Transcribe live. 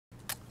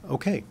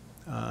Okay.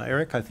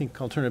 Eric, I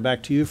think I'll turn it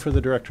back to you for the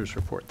director's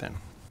report then.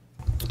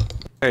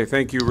 Hey,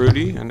 thank you,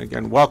 Rudy. And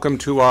again, welcome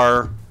to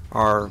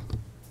our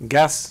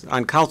guests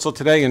on council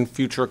today and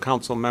future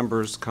council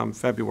members come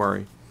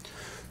February.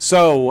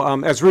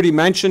 So, as Rudy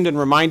mentioned and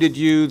reminded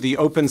you, the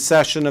open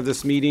session of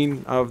this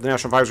meeting of the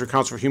National Advisory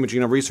Council for Human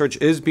Genome Research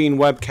is being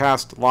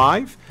webcast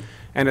live,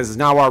 and as is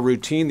now our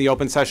routine, the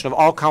open session of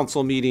all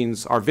council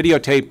meetings are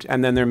videotaped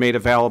and then they're made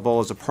available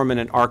as a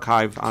permanent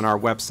archive on our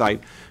website,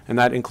 and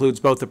that includes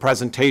both the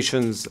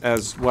presentations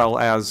as well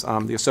as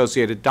the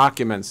associated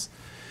documents.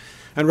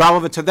 And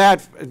relevant to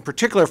that, in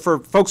particular for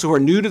folks who are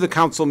new to the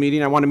council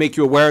meeting, I want to make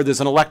you aware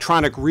there's an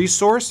electronic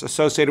resource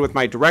associated with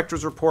my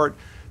director's report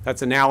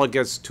that's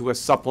analogous to a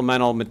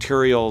supplemental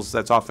materials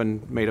that's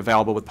often made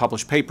available with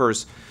published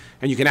papers.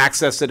 And you can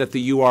access it at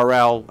the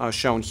URL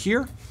shown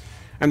here.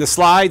 And the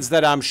slides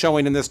that I'm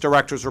showing in this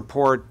director's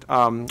report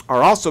are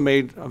also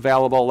made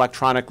available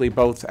electronically,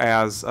 both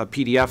as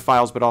PDF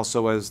files, but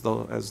also as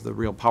the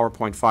real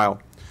PowerPoint file.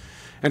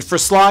 And for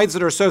slides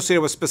that are associated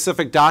with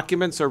specific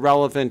documents or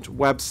relevant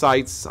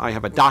websites, I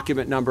have a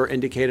document number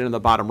indicated on the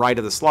bottom right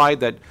of the slide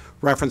that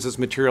references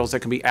materials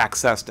that can be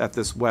accessed at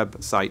this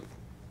website.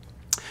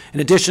 In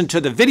addition to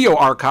the video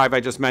archive I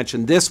just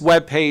mentioned, this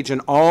web page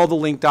and all the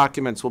linked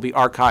documents will be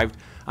archived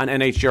on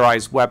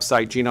NHGRI's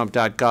website,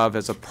 genome.gov,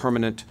 as a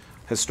permanent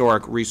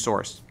historic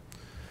resource.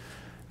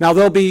 Now,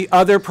 there'll be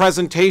other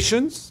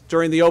presentations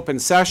during the open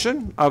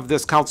session of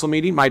this council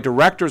meeting. My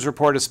director's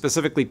report is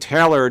specifically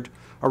tailored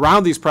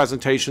around these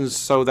presentations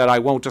so that I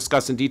won't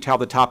discuss in detail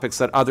the topics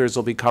that others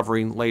will be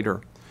covering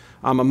later.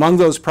 Among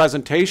those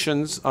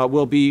presentations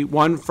will be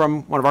one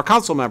from one of our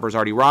council members,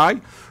 Artie Rye,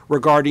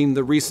 regarding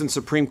the recent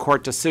Supreme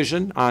Court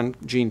decision on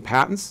gene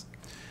patents.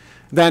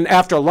 Then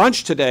after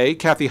lunch today,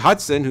 Kathy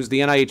Hudson, who's the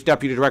NIH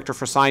Deputy Director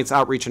for Science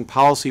Outreach and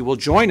Policy, will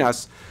join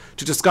us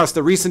to discuss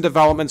the recent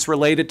developments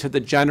related to the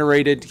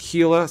generated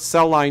HeLa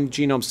cell line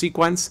genome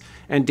sequence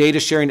and data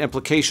sharing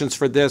implications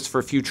for this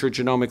for future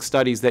genomic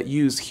studies that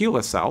use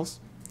HeLa cells.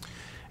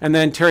 And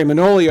then Terry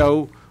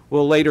Manolio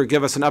will later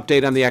give us an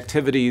update on the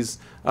activities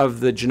of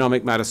the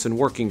Genomic Medicine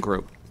Working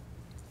Group.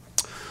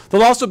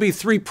 There'll also be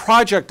 3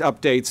 project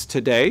updates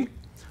today.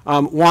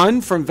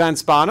 One from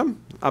Vince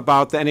Bonham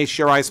about the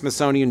NHGRI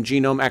Smithsonian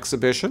Genome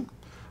Exhibition.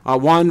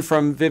 One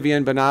from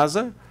Vivian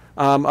Benazza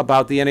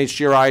about the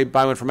NHGRI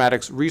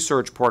Bioinformatics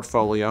Research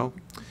Portfolio.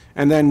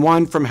 And then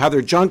one from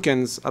Heather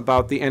Junkins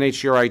about the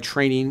NHGRI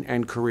Training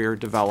and Career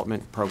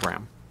Development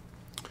Program.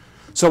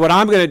 So what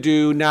I'm going to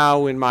do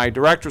now in my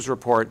director's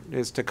report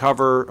is to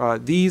cover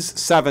these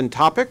 7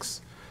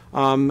 topics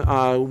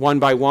one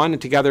by one,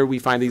 and together we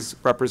find these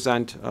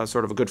represent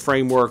sort of a good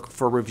framework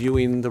for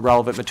reviewing the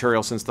relevant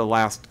material since the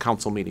last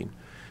council meeting.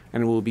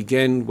 And we'll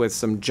begin with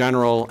some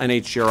general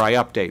NHGRI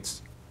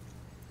updates.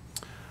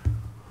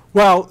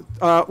 Well,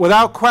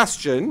 without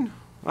question,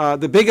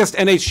 the biggest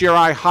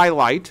NHGRI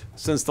highlight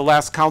since the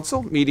last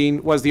council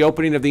meeting was the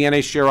opening of the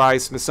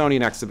NHGRI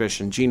Smithsonian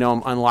exhibition,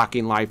 Genome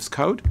Unlocking Life's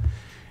Code.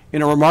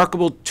 In a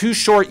remarkable 2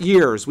 short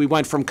years, we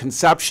went from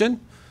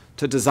conception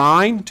to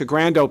design to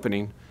grand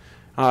opening.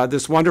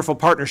 This wonderful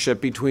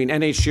partnership between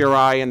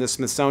NHGRI and the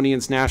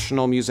Smithsonian's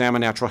National Museum of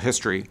Natural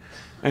History.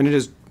 And it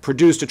has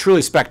produced a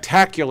truly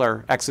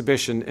spectacular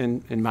exhibition,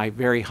 in my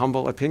very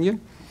humble opinion.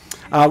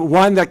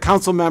 One that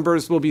council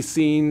members will be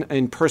seeing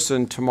in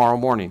person tomorrow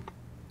morning.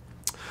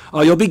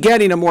 You'll be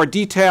getting a more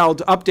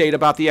detailed update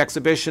about the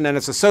exhibition and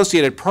its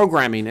associated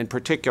programming in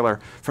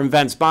particular from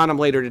Vince Bonham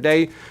later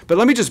today, but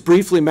let me just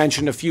briefly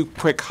mention a few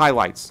quick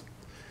highlights.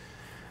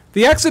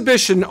 The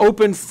exhibition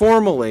opened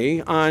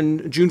formally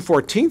on June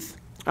 14th.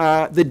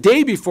 The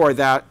day before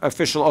that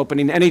official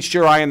opening,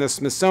 NHGRI and the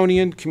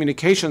Smithsonian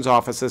Communications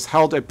Offices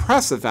held a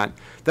press event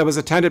that was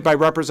attended by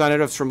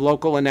representatives from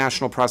local and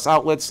national press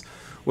outlets,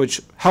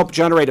 which helped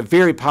generate a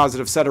very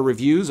positive set of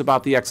reviews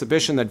about the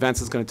exhibition that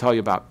Vince is going to tell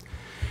you about.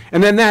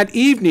 And then that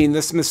evening,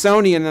 the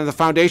Smithsonian and the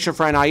Foundation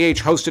for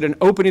NIH hosted an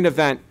opening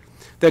event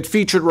that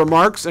featured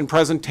remarks and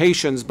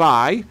presentations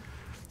by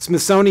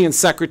Smithsonian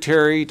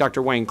Secretary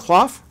Dr. Wayne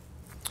Clough,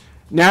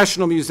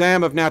 National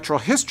Museum of Natural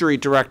History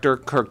Director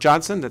Kirk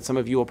Johnson, that some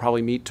of you will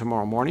probably meet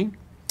tomorrow morning,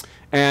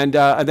 and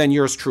then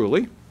yours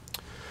truly.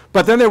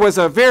 But then there was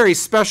a very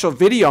special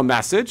video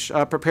message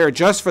prepared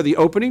just for the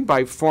opening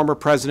by former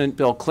President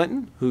Bill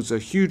Clinton, who's a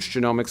huge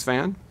genomics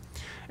fan.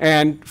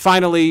 And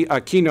finally,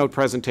 a keynote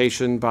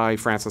presentation by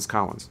Francis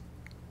Collins.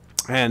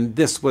 And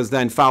this was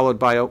then followed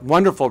by a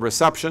wonderful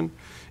reception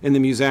in the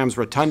museum's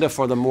rotunda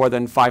for the more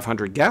than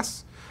 500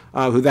 guests,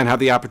 who then had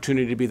the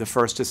opportunity to be the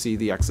first to see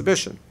the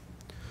exhibition.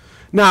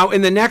 Now,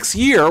 in the next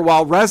year,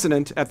 while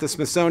resident at the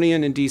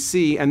Smithsonian in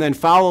D.C., and then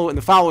in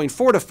the following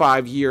 4 to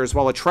 5 years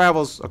while it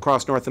travels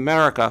across North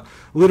America,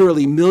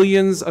 literally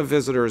millions of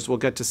visitors will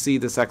get to see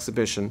this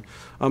exhibition.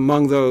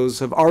 Among those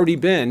have already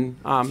been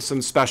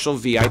some special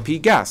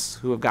VIP guests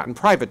who have gotten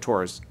private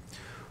tours.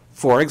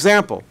 For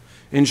example,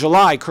 in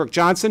July, Kirk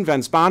Johnson,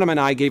 Vince Bonham, and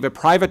I gave a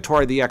private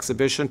tour of the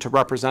exhibition to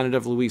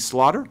Representative Louise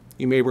Slaughter.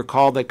 You may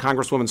recall that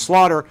Congresswoman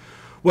Slaughter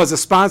was a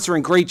sponsor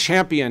and great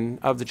champion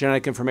of the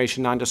Genetic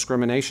Information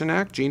Non-Discrimination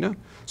Act, GINA.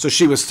 So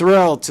she was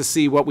thrilled to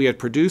see what we had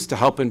produced to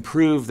help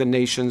improve the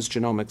nation's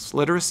genomics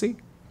literacy.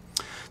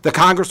 The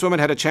Congresswoman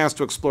had a chance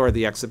to explore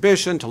the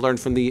exhibition, to learn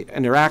from the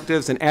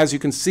interactives, and as you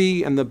can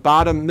see in the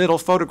bottom middle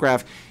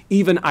photograph,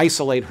 even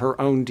isolate her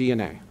own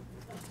DNA.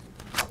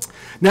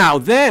 Now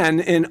then,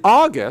 in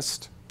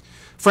August,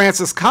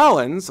 Francis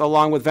Collins,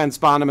 along with Vince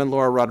Bonham and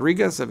Laura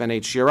Rodriguez of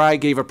NHGRI,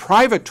 gave a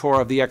private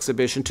tour of the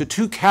exhibition to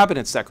 2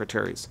 cabinet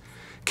secretaries,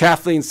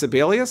 Kathleen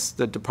Sebelius,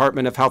 the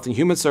Department of Health and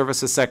Human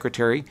Services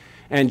Secretary,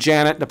 and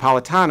Janet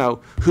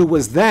Napolitano, who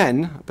was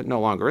then, but no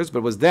longer is,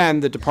 but was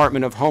then the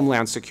Department of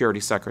Homeland Security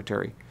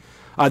Secretary.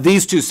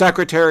 These 2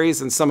 secretaries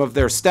and some of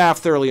their staff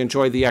thoroughly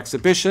enjoyed the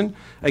exhibition,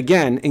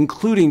 again,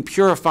 including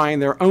purifying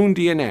their own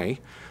DNA,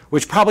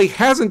 which probably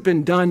hasn't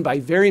been done by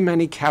very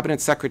many cabinet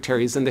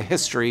secretaries in the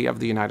history of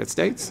the United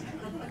States.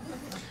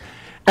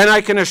 And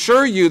I can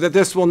assure you that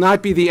this will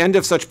not be the end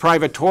of such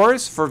private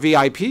tours for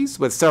VIPs,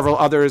 with several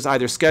others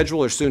either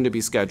scheduled or soon to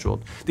be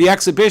scheduled. The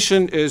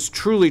exhibition is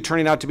truly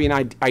turning out to be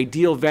an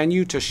ideal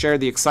venue to share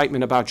the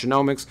excitement about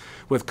genomics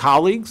with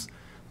colleagues,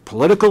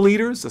 political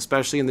leaders,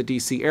 especially in the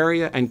DC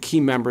area, and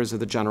key members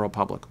of the general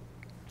public.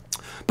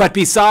 But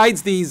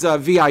besides these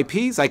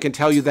VIPs, I can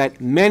tell you that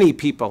many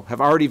people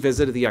have already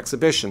visited the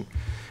exhibition.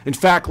 In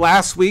fact,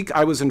 last week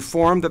I was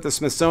informed that the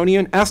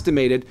Smithsonian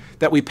estimated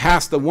that we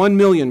passed the 1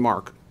 million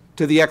mark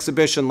to the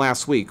exhibition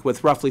last week,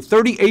 with roughly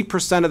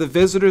 38% of the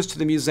visitors to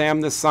the museum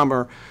this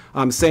summer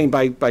saying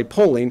by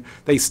polling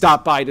they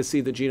stopped by to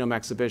see the genome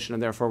exhibition,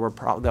 and therefore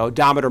the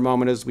odometer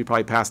moment is we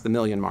probably passed the 1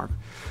 million mark.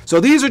 So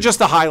these are just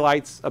the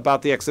highlights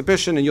about the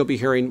exhibition, and you'll be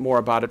hearing more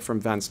about it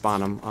from Vince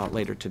Bonham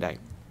later today.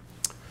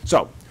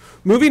 So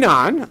moving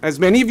on, as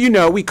many of you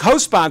know, we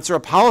co-sponsor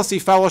a policy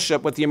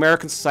fellowship with the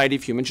American Society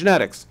of Human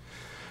Genetics.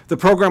 The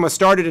program was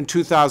started in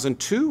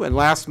 2002, and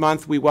last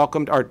month we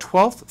welcomed our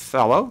 12th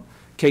fellow,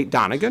 Kate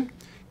Donegan.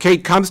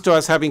 Kate comes to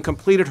us having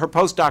completed her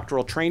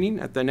postdoctoral training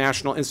at the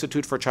National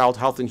Institute for Child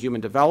Health and Human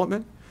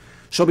Development.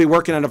 She'll be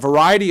working on a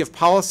variety of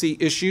policy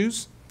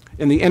issues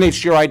in the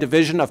NHGRI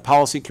Division of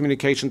Policy,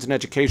 Communications, and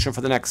Education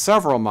for the next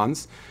several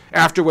months,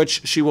 after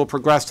which she will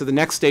progress to the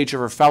next stage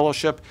of her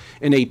fellowship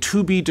in a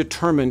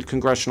to-be-determined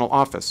congressional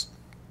office.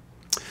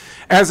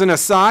 As an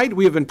aside,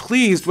 we have been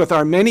pleased with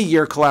our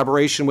many-year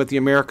collaboration with the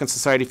American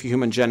Society for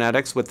Human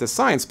Genetics with the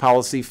Science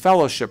Policy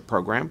Fellowship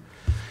Program,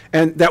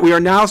 and that we are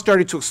now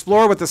starting to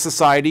explore with the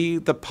Society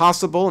the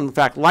possible, in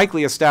fact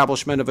likely,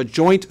 establishment of a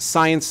joint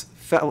science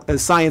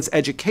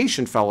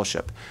education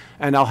fellowship.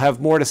 And I'll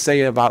have more to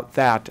say about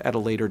that at a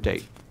later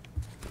date.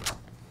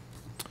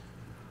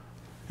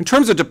 In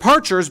terms of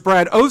departures,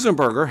 Brad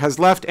Ozenberger has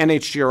left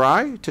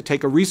NHGRI to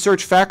take a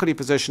research faculty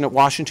position at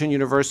Washington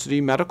University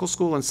Medical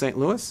School in St.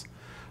 Louis.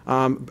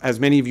 As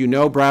many of you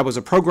know, Brad was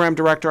a program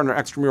director on our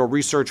extramural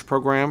research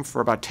program for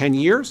about 10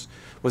 years,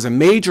 was a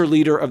major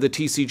leader of the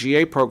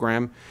TCGA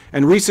program,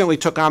 and recently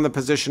took on the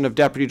position of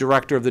deputy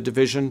director of the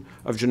Division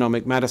of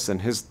Genomic Medicine.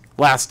 His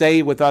last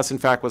day with us, in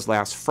fact, was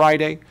last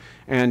Friday,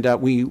 and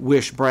we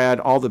wish Brad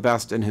all the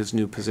best in his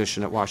new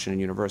position at Washington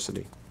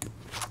University.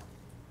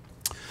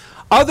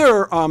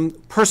 Other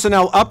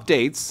personnel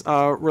updates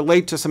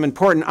relate to some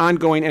important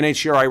ongoing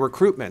NHGRI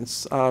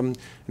recruitments. And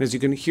as you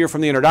can hear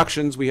from the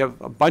introductions, we have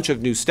a bunch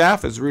of new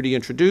staff, as Rudy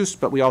introduced,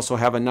 but we also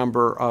have a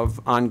number of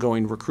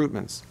ongoing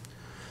recruitments.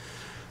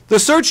 The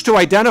search to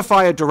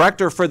identify a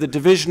director for the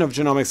Division of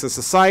Genomics and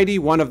Society,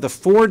 one of the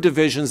 4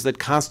 divisions that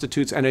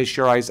constitutes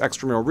NHGRI's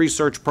extramural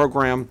research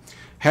program,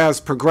 has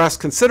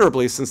progressed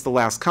considerably since the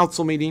last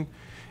council meeting.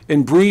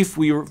 In brief,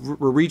 we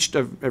reached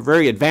a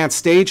very advanced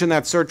stage in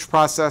that search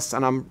process,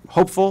 and I'm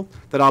hopeful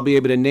that I'll be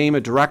able to name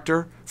a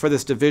director for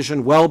this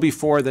division well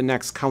before the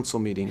next council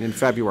meeting in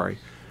February.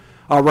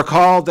 I'll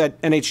recall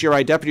that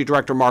NHGRI Deputy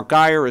Director Mark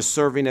Geyer is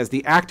serving as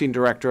the acting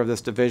director of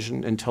this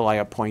division until I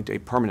appoint a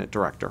permanent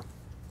director.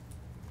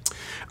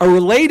 A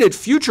related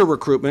future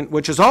recruitment,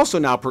 which is also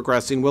now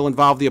progressing, will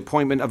involve the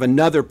appointment of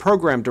another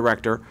program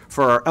director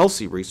for our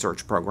ELSI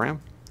research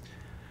program.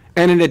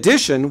 And in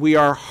addition, we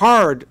are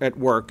hard at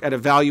work at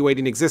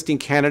evaluating existing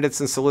candidates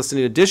and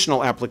soliciting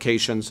additional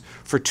applications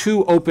for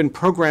 2 open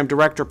program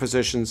director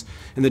positions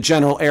in the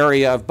general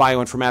area of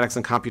bioinformatics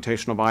and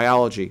computational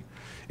biology,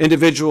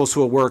 individuals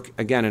who will work,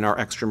 again, in our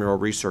extramural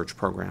research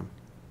program.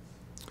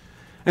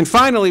 And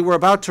finally, we're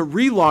about to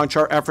relaunch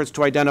our efforts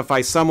to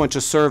identify someone to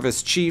serve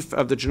as chief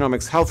of the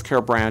genomics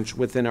healthcare branch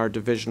within our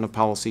Division of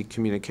Policy,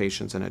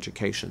 Communications, and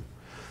Education.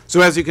 So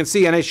as you can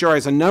see, NHGRI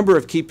has a number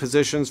of key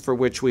positions for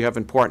which we have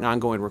important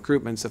ongoing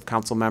recruitments. If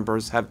council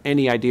members have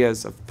any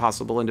ideas of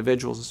possible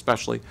individuals,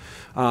 especially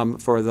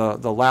for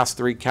the last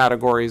 3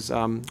 categories,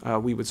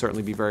 we would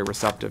certainly be very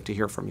receptive to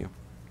hear from you.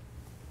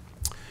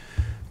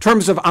 In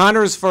terms of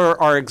honors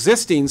for our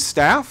existing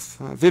staff,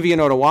 Vivian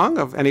Odawang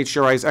of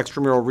NHGRI's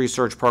extramural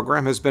research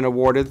program has been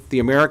awarded the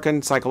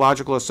American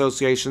Psychological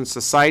Association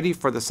Society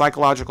for the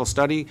Psychological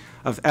Study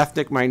of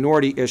Ethnic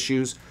Minority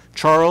Issues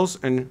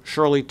Charles and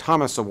Shirley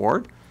Thomas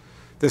Award.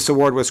 This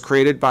award was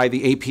created by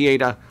the APA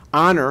to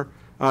honor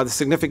the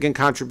significant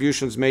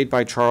contributions made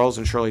by Charles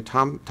and Shirley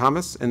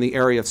Thomas in the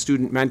area of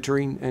student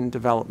mentoring and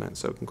development.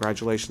 So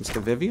congratulations to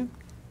Vivian.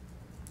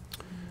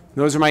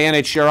 Those are my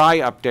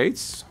NHGRI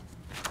updates.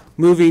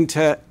 Moving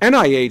to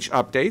NIH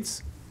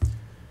updates.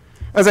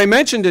 As I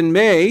mentioned in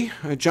May,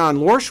 John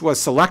Lorsch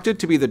was selected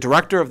to be the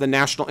director of the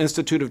National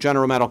Institute of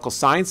General Medical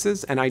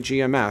Sciences,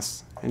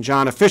 NIGMS, and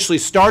John officially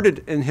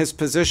started in his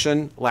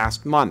position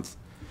last month.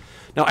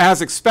 Now,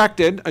 as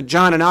expected,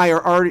 John and I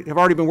have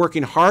already been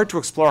working hard to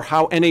explore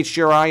how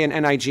NHGRI and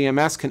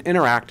NIGMS can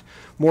interact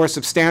more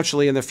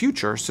substantially in the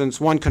future, since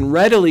one can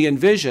readily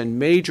envision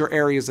major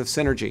areas of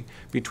synergy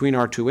between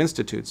our two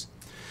institutes.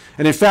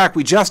 And in fact,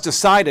 we just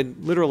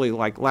decided, literally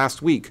like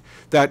last week,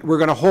 that we're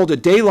going to hold a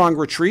day-long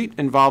retreat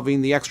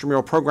involving the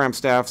extramural program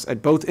staffs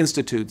at both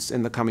institutes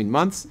in the coming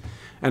months.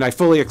 And I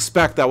fully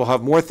expect that we'll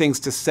have more things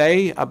to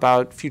say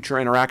about future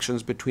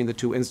interactions between the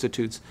two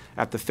institutes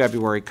at the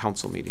February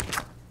council meeting.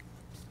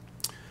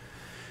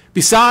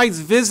 Besides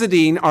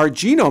visiting our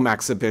Genome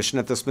exhibition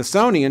at the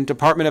Smithsonian,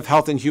 Department of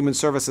Health and Human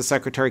Services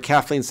Secretary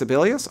Kathleen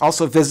Sebelius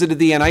also visited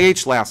the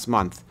NIH last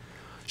month.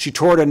 She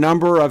toured a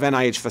number of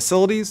NIH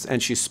facilities,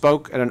 and she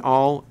spoke at an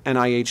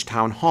all-NIH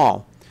town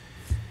hall.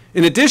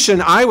 In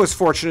addition, I was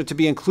fortunate to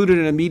be included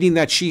in a meeting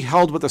that she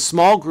held with a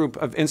small group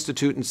of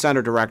institute and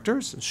center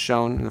directors,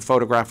 shown in the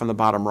photograph on the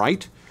bottom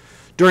right.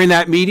 During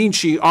that meeting,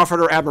 she offered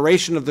her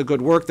admiration of the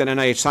good work that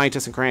NIH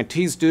scientists and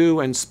grantees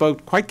do, and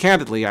spoke quite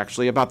candidly,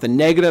 actually, about the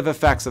negative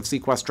effects of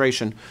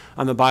sequestration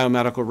on the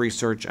biomedical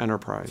research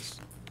enterprise.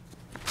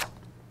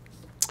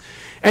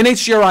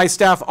 NHGRI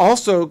staff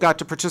also got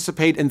to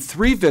participate in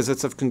 3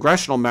 visits of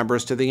congressional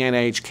members to the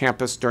NIH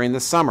campus during the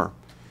summer.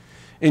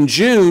 In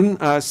June,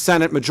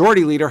 Senate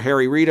Majority Leader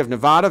Harry Reid of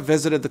Nevada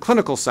visited the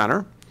Clinical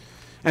Center,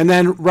 and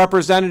then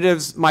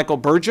Representatives Michael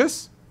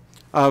Burgess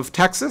of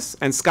Texas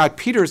and Scott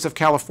Peters of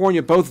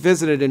California both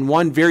visited in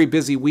one very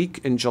busy week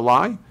in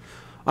July.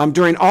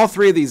 During all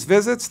 3 of these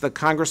visits, the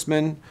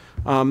congressman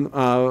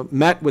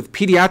met with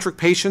pediatric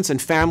patients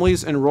and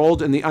families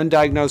enrolled in the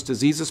Undiagnosed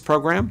Diseases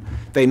Program.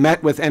 They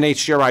met with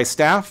NHGRI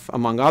staff,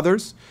 among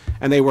others,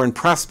 and they were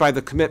impressed by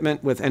the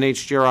commitment with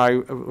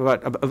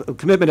NHGRI,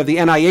 commitment of the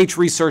NIH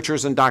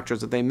researchers and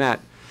doctors that they met.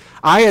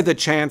 I had the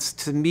chance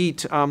to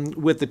meet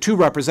with the 2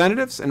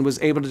 representatives and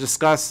was able to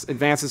discuss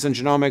advances in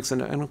genomics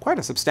in quite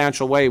a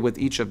substantial way with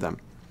each of them.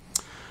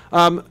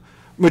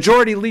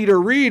 Majority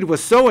Leader Reid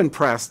was so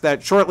impressed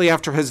that shortly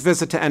after his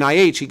visit to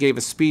NIH, he gave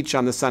a speech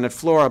on the Senate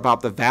floor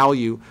about the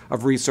value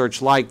of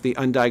research like the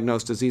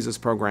Undiagnosed Diseases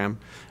Program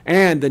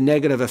and the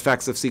negative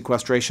effects of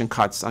sequestration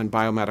cuts on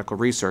biomedical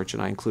research.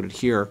 And I included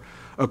here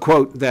a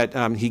quote that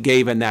he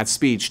gave in that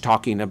speech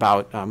talking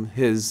about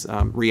his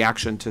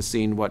reaction to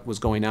seeing what was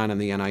going on in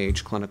the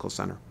NIH Clinical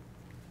Center.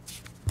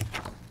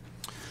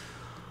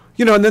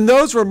 You know, and then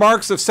those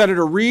remarks of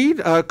Senator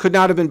Reid could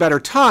not have been better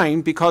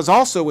timed, because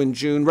also in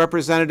June,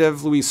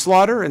 Representative Louise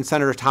Slaughter and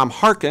Senator Tom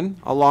Harkin,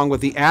 along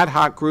with the Ad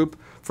Hoc Group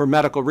for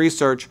Medical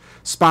Research,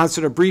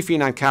 sponsored a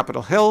briefing on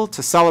Capitol Hill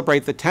to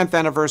celebrate the 10th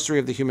anniversary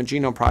of the Human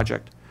Genome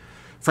Project.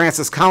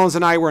 Francis Collins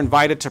and I were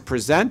invited to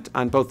present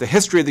on both the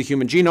history of the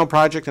Human Genome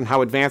Project and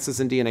how advances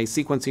in DNA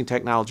sequencing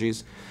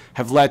technologies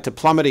have led to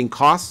plummeting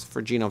costs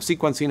for genome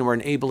sequencing and were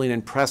enabling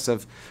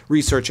impressive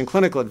research and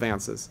clinical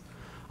advances.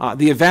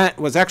 The event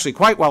was actually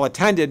quite well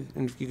attended,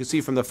 and you can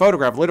see from the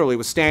photograph, literally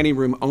was standing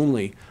room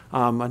only.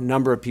 A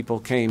number of people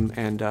came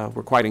and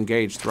were quite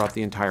engaged throughout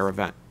the entire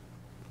event.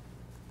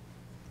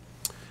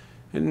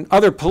 In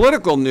other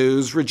political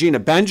news, Regina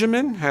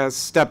Benjamin has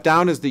stepped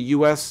down as the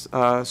U.S.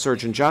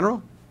 Surgeon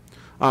General.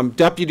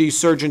 Deputy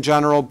Surgeon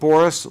General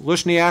Boris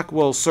Lushniak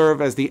will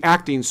serve as the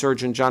acting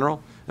Surgeon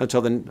General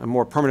until a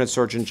more permanent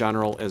Surgeon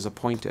General is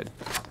appointed.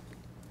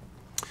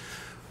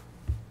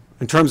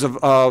 In terms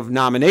of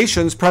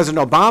nominations,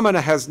 President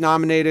Obama has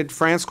nominated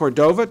France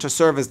Cordova to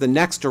serve as the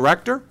next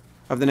director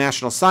of the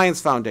National Science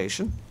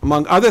Foundation.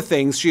 Among other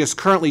things, she is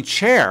currently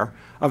chair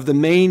of the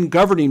main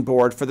governing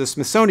board for the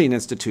Smithsonian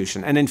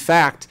Institution. And in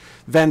fact,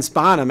 Vance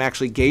Bonham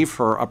actually gave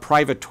her a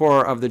private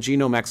tour of the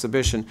Genome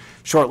exhibition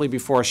shortly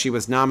before she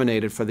was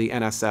nominated for the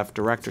NSF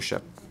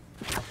directorship.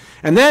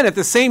 And then at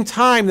the same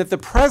time that the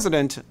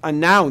president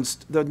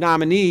announced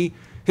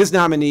his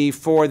nominee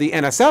for the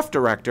NSF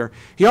director,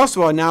 he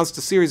also announced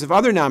a series of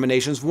other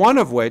nominations, one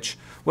of which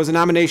was a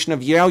nomination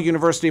of Yale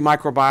University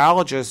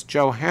microbiologist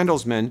Joe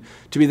Handelsman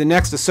to be the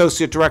next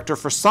Associate Director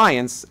for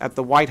Science at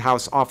the White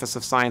House Office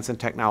of Science and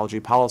Technology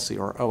Policy,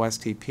 or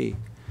OSTP.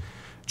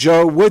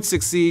 Joe would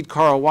succeed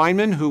Carl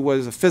Weinman, who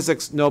was a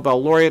physics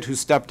Nobel laureate who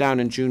stepped down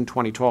in June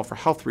 2012 for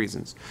health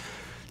reasons.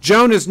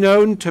 Joan is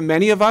known to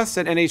many of us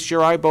at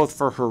NHGRI both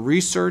for her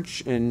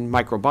research in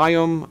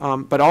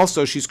microbiome, but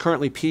also she's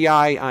currently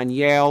PI on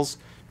Yale's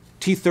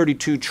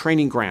T32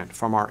 training grant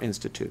from our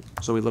institute.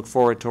 So we look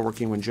forward to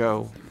working with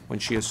Jo when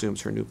she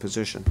assumes her new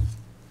position.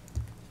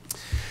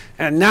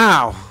 And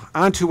now,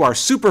 on to our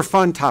super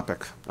fun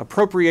topic,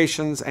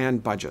 appropriations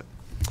and budget.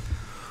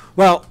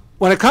 Well,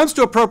 when it comes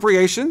to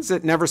appropriations,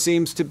 it never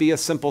seems to be a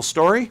simple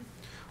story.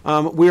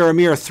 We are a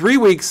mere 3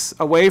 weeks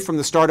away from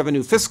the start of a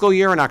new fiscal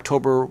year on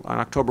October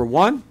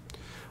 1.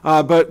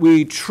 but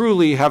we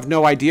truly have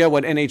no idea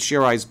what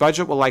NHGRI's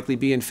budget will likely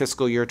be in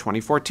fiscal year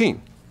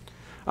 2014.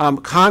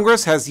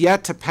 Congress has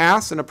yet to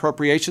pass an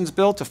appropriations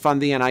bill to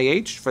fund the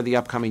NIH for the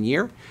upcoming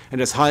year,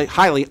 and it's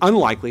highly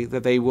unlikely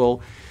that they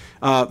will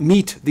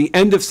meet the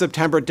end of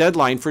September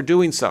deadline for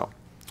doing so.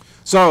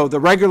 So the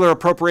regular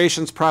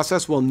appropriations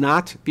process will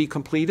not be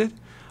completed.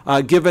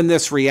 Given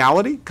this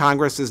reality,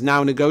 Congress is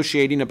now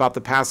negotiating about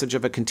the passage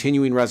of a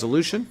continuing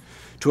resolution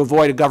to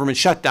avoid a government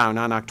shutdown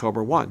on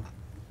October 1.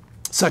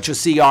 Such a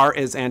CR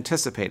is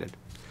anticipated.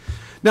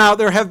 Now,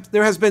 there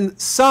has been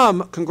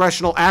some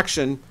congressional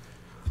action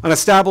on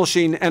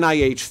establishing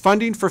NIH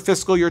funding for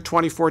fiscal year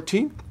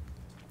 2014.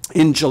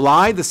 In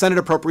July, the Senate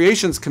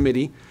Appropriations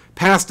Committee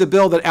passed a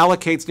bill that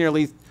allocates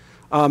nearly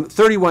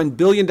 $31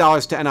 billion to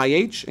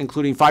NIH,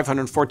 including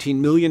 $514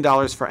 million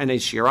for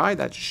NHGRI.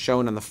 That's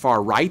shown on the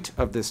far right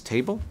of this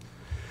table.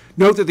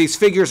 Note that these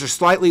figures are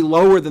slightly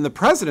lower than the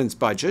president's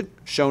budget,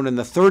 shown in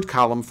the third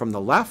column from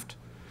the left.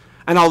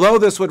 And although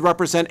this would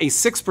represent a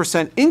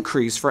 6%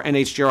 increase for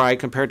NHGRI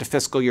compared to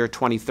fiscal year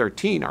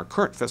 2013, our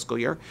current fiscal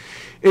year,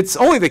 it's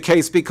only the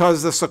case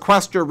because the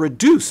sequester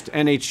reduced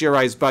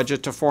NHGRI's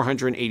budget to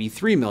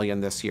 $483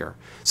 million this year.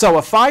 So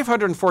a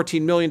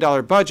 $514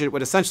 million budget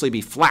would essentially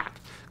be flat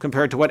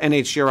compared to what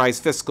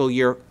NHGRI's fiscal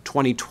year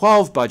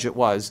 2012 budget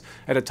was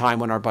at a time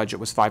when our budget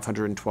was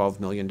 $512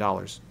 million.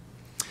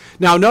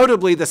 Now,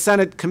 notably, the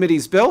Senate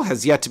committee's bill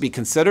has yet to be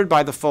considered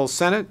by the full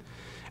Senate,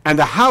 and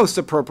the House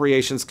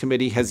Appropriations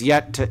Committee has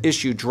yet to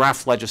issue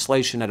draft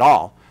legislation at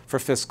all for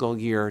fiscal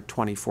year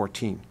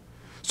 2014.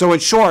 So in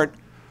short,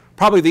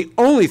 probably the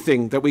only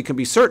thing that we can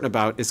be certain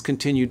about is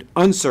continued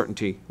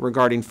uncertainty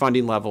regarding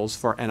funding levels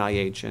for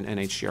NIH and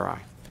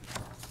NHGRI.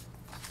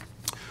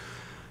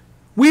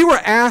 We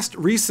were asked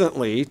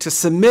recently to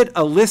submit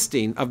a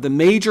listing of the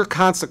major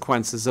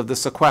consequences of the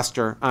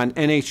sequester on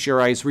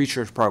NHGRI's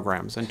research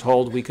programs and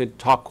told we could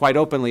talk quite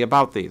openly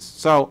about these.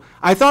 So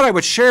I thought I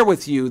would share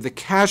with you the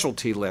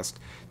casualty list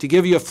to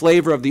give you a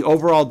flavor of the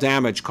overall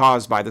damage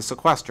caused by the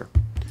sequester.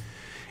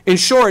 In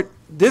short,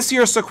 this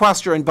year's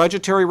sequester and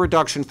budgetary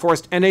reduction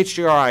forced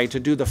NHGRI to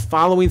do the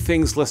following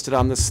things listed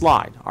on this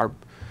slide. Our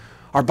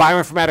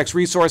bioinformatics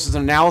resources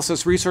and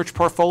analysis research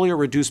portfolio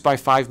reduced by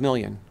 $5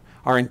 million.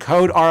 Our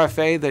ENCODE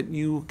RFA that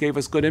you gave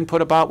us good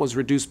input about was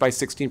reduced by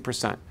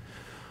 16%.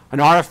 An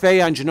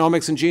RFA on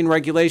genomics and gene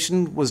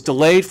regulation was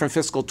delayed from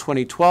fiscal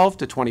 2012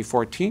 to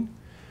 2014.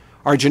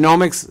 Our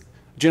genomic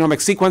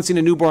sequencing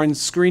and newborn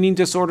screening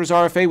disorders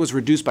RFA was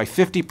reduced by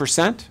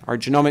 50%. Our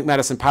genomic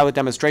medicine pilot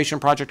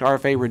demonstration project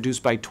RFA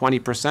reduced by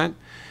 20%.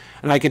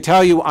 And I can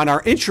tell you on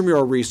our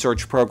intramural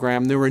research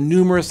program, there were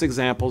numerous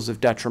examples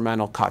of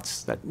detrimental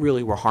cuts that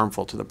really were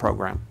harmful to the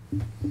program.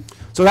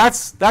 So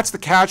that's the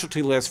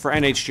casualty list for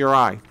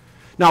NHGRI.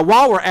 Now,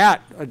 while we're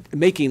at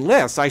making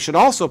lists, I should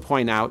also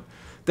point out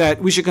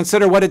that we should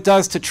consider what it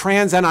does to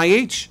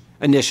trans-NIH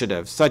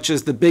initiatives, such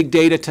as the Big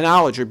Data to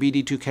Knowledge, or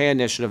BD2K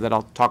initiative that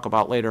I'll talk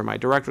about later in my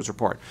director's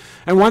report.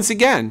 And once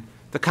again,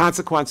 the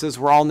consequences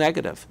were all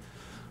negative.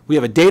 We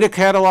have a data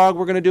catalog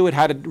we're going to do. It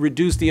had to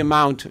reduce the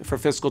amount for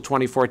fiscal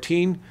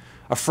 2014,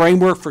 a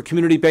framework for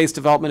community-based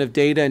development of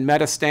data and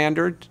metadata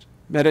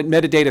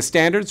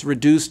standards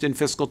reduced in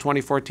fiscal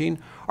 2014.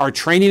 Our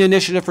training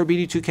initiative for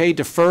BD2K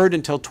deferred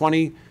until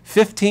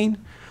 2015.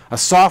 A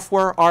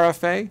software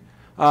RFA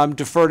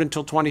deferred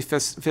until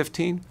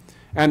 2015.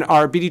 And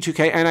our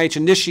BD2K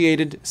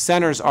NIH-initiated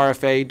centers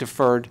RFA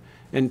deferred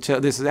until,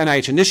 this is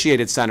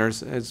NIH-initiated centers,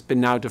 has been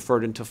now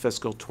deferred until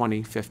fiscal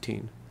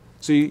 2015.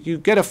 So you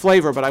get a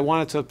flavor, but I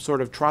wanted to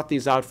sort of trot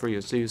these out for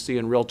you so you see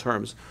in real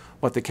terms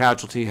what the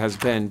casualty has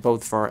been,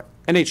 both for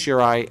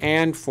NHGRI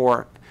and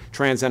for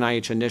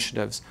trans-NIH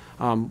initiatives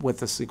with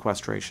the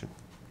sequestration.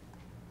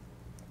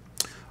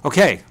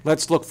 Okay,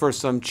 let's look for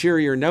some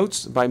cheerier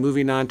notes by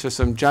moving on to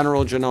some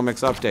general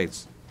genomics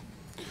updates.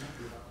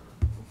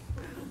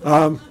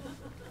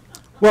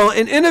 Well,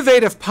 an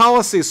innovative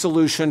policy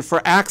solution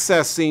for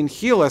accessing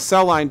HeLa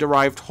cell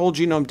line-derived whole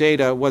genome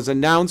data was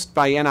announced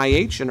by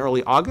NIH in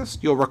early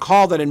August. You'll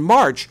recall that in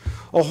March,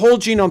 a whole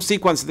genome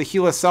sequence of the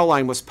HeLa cell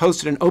line was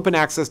posted in open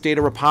access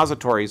data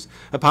repositories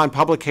upon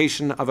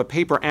publication of a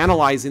paper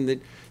analyzing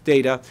the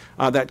data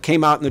that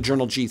came out in the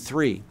journal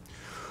G3.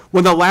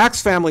 When the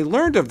Lax family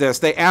learned of this,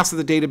 they asked that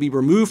the data be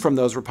removed from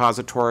those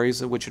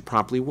repositories, which it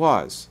promptly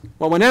was.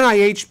 Well, when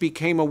NIH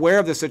became aware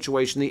of the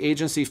situation, the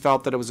agency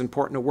felt that it was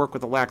important to work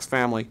with the Lax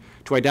family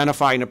to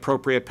identify an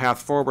appropriate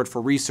path forward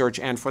for research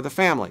and for the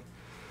family.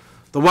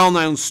 The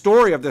well-known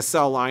story of this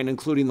cell line,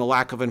 including the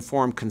lack of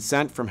informed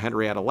consent from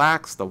Henrietta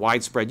Lacks, the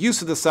widespread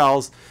use of the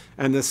cells,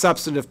 and the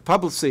substantive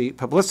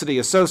publicity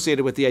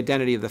associated with the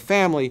identity of the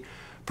family,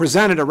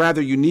 presented a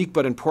rather unique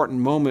but important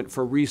moment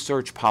for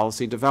research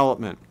policy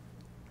development.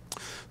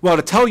 Well,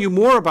 to tell you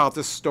more about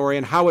this story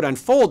and how it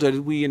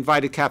unfolded, we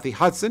invited Kathy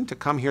Hudson to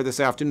come here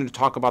this afternoon to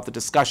talk about the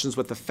discussions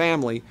with the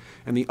family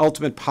and the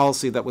ultimate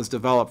policy that was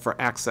developed for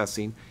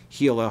accessing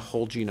HeLa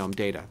whole genome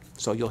data.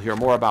 So you'll hear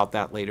more about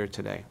that later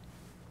today.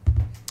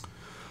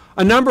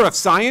 A number of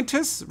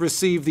scientists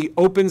received the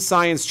Open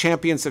Science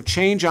Champions of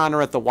Change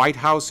honor at the White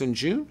House in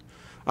June.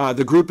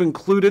 The group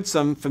included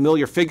some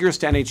familiar figures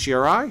to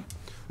NHGRI,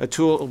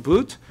 Atul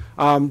Bhutt,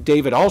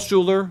 David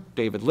Altshuler,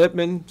 David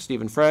Lippman,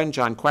 Stephen Friend,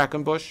 John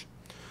Quackenbush.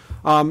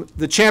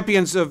 The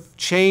Champions of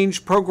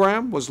Change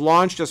program was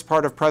launched as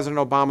part of President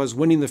Obama's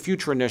Winning the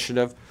Future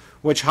initiative,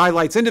 which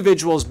highlights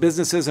individuals,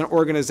 businesses, and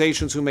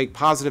organizations who make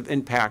positive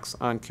impacts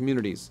on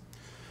communities.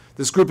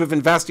 This group of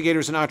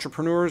investigators and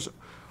entrepreneurs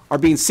are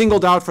being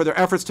singled out for their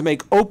efforts to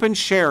make open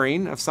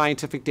sharing of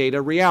scientific data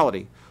a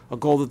reality, a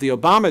goal that the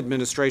Obama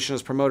administration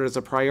has promoted as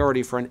a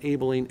priority for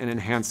enabling and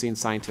enhancing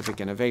scientific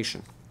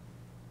innovation.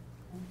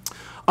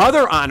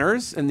 Other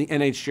honors in the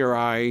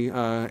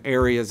NHGRI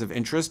areas of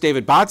interest: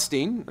 David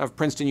Botstein of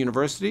Princeton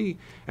University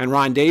and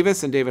Ron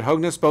Davis and David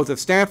Hogness, both of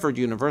Stanford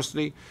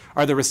University,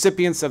 are the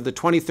recipients of the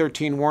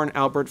 2013 Warren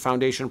Albert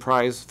Foundation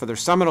Prize for their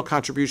seminal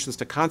contributions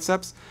to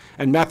concepts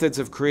and methods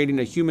of creating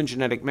a human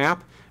genetic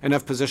map and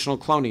of positional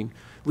cloning,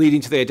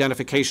 leading to the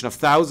identification of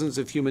thousands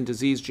of human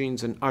disease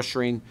genes and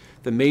ushering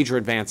the major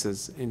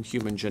advances in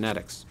human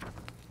genetics.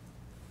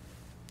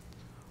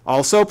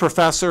 Also,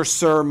 Professor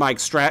Sir Mike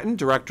Stratton,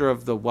 director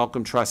of the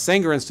Wellcome Trust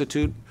Sanger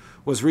Institute,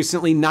 was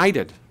recently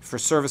knighted for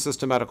services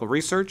to medical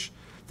research.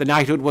 The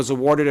knighthood was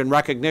awarded in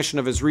recognition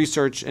of his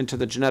research into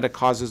the genetic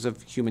causes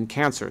of human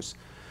cancers.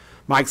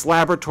 Mike's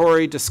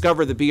laboratory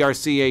discovered the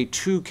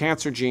BRCA2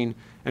 cancer gene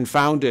and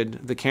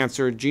founded the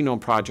Cancer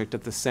Genome Project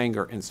at the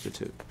Sanger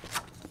Institute.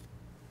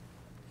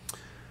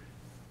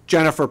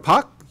 Jennifer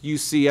Puck,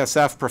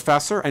 UCSF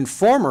professor and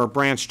former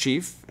branch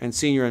chief and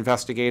senior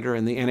investigator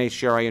in the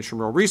NHGRI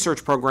Intramural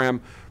Research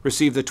Program,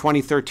 received the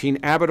 2013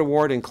 Abbott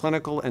Award in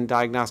Clinical and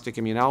Diagnostic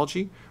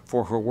Immunology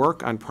for her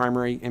work on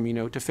primary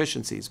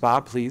immunodeficiencies.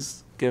 Bob,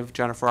 please give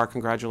Jennifer our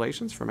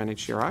congratulations from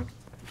NHGRI.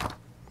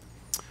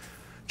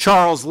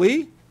 Charles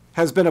Lee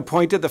has been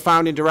appointed the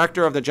founding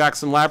director of the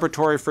Jackson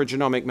Laboratory for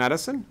Genomic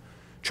Medicine.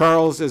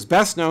 Charles is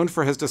best known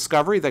for his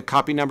discovery that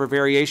copy number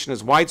variation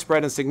is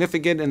widespread and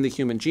significant in the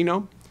human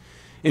genome.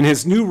 In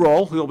his new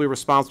role, he will be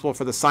responsible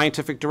for the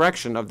scientific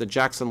direction of the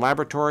Jackson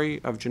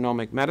Laboratory of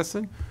Genomic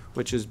Medicine,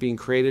 which is being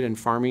created in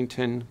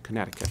Farmington,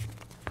 Connecticut.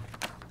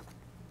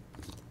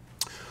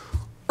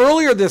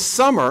 Earlier this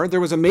summer,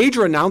 there was a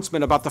major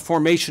announcement about the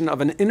formation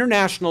of an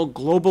international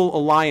global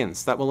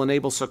alliance that will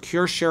enable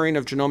secure sharing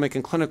of genomic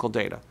and clinical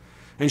data.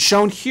 And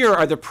shown here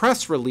are the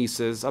press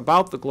releases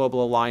about the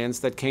global alliance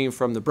that came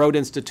from the Broad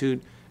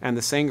Institute and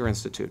the Sanger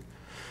Institute.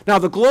 Now,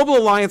 the Global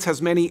Alliance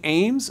has many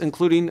aims,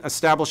 including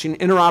establishing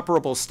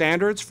interoperable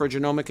standards for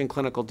genomic and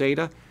clinical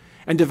data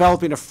and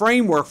developing a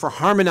framework for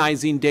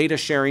harmonizing data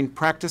sharing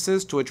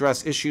practices to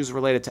address issues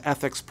related to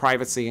ethics,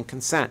 privacy, and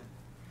consent.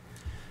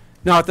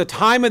 Now, at the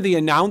time of the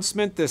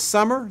announcement this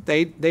summer,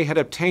 they had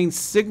obtained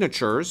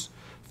signatures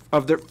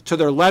to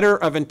their letter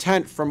of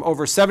intent from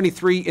over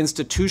 73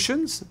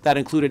 institutions. That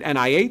included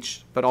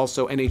NIH, but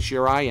also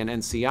NHGRI and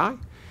NCI,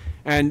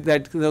 and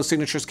those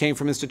signatures came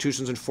from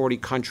institutions in 40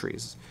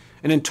 countries.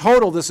 And in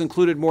total, this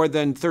included more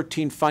than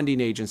 13 funding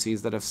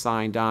agencies that have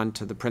signed on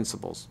to the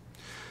principles.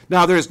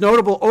 Now, there's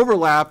notable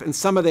overlap in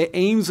some of the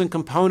aims and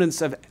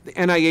components of the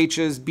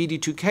NIH's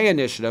BD2K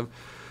initiative,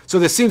 so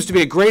this seems to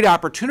be a great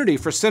opportunity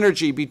for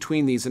synergy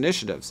between these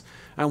initiatives.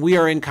 And we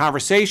are in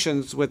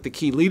conversations with the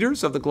key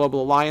leaders of the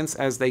Global Alliance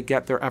as they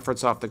get their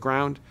efforts off the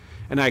ground,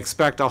 and I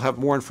expect I'll have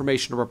more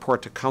information to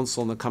report to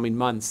Council in the coming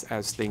months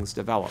as things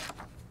develop.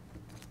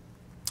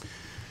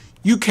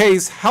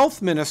 UK's Health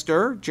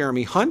Minister,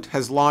 Jeremy Hunt,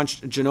 has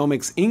launched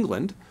Genomics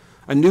England,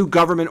 a new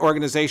government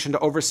organization to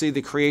oversee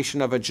the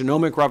creation of a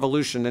genomic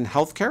revolution in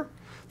healthcare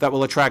that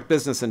will attract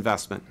business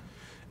investment.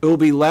 It will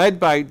be led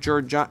by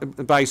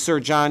Sir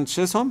John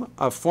Chisholm,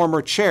 a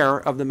former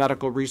chair of the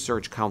Medical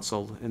Research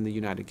Council in the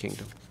United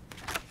Kingdom.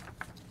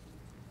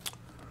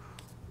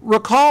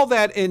 Recall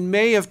that in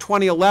May of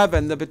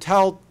 2011, the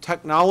Battelle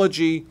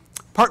Technology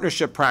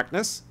Partnership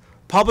Practice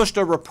published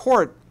a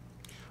report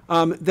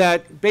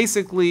that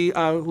basically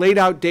laid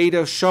out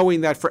data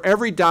showing that for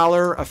every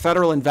dollar of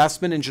federal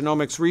investment in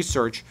genomics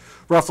research,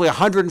 roughly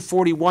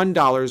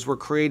 $141 were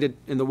created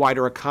in the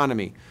wider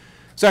economy.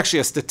 It's actually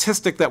a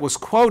statistic that was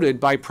quoted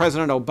by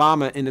President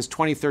Obama in his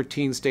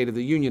 2013 State of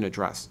the Union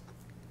address.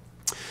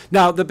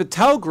 Now, the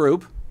Battelle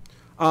Group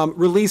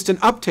released an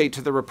update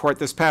to the report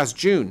this past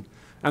June,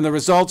 and the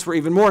results were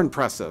even more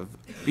impressive.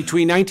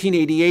 Between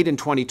 1988 and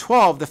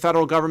 2012, the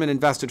federal government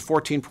invested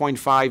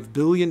 $14.5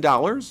 billion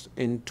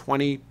in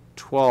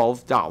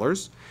 2012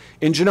 dollars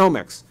in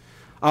genomics.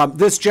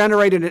 This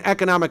generated an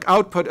economic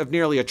output of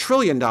nearly $1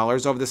 trillion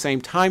over the same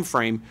time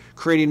frame,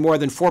 creating more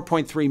than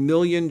 4.3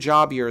 million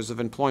job years of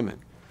employment.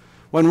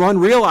 When one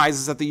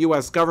realizes that the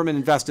U.S. government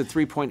invested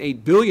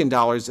 $3.8 billion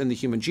in the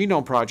Human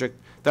Genome Project,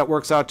 that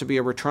works out to be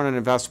a return on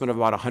investment of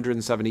about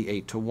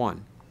 178 to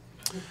 1.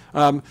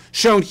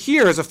 Shown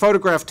here is a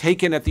photograph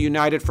taken at the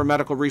United for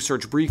Medical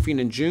Research briefing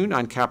in June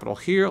on Capitol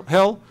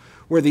Hill,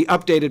 where the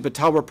updated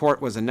Battelle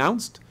report was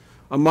announced.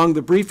 Among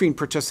the briefing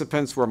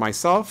participants were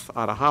myself,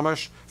 Ada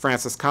Hamish,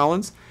 Francis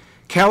Collins,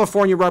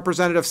 California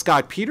Representative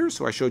Scott Peters,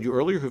 who I showed you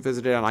earlier, who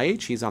visited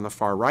NIH. He's on the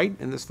far right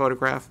in this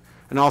photograph,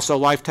 and also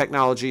Life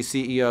Technology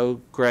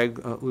CEO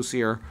Greg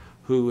Lucier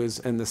who is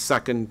in the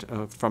second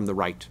from the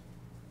right.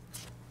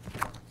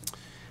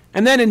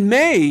 And then in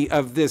May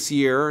of this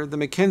year, the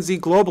McKinsey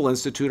Global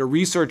Institute, a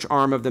research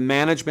arm of the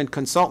management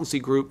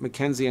consultancy group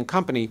McKinsey &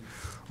 Company,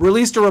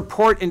 released a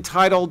report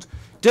entitled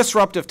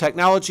Disruptive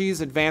Technologies,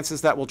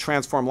 Advances That Will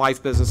Transform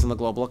Life, Business, and the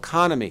Global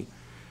Economy.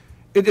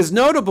 It is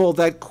notable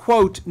that,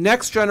 quote,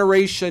 next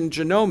generation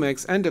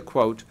genomics, end of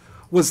quote,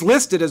 was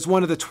listed as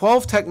one of the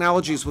 12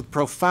 technologies with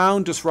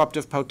profound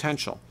disruptive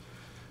potential.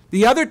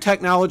 The other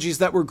technologies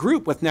that were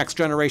grouped with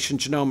next-generation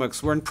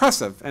genomics were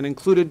impressive and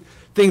included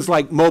things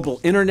like mobile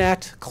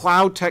internet,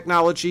 cloud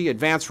technology,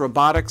 advanced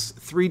robotics,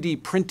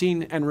 3D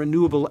printing, and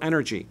renewable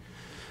energy.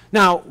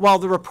 Now, while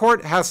the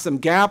report has some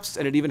gaps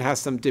and it even has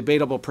some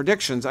debatable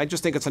predictions, I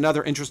just think it's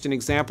another interesting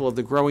example of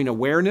the growing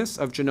awareness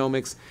of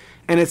genomics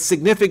and its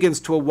significance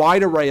to a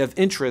wide array of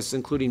interests,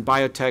 including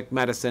biotech,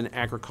 medicine,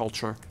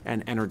 agriculture,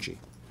 and energy.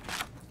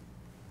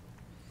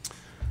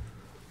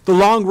 The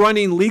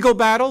long-running legal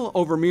battle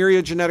over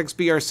Myriad Genetics'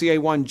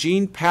 BRCA1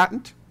 gene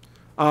patent,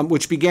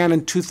 which began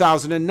in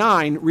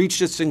 2009,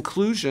 reached its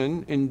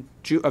conclusion in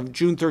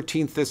June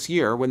 13th this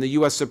year when the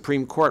U.S.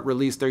 Supreme Court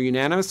released their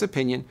unanimous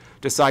opinion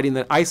deciding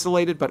that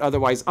isolated but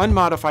otherwise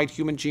unmodified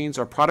human genes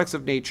are products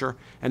of nature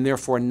and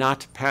therefore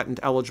not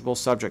patent-eligible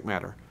subject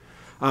matter.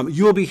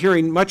 You will be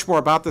hearing much more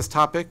about this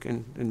topic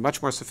in a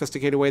much more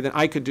sophisticated way than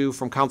I could do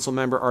from Council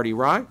Member Artie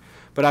Rye,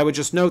 but I would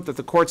just note that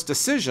the Court's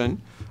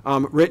decision,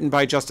 written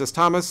by Justice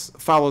Thomas,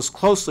 follows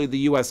closely the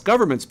U.S.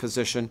 government's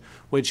position,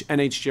 which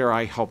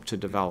NHGRI helped to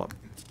develop.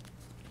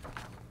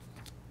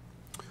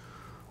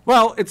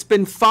 Well, it's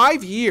been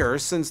 5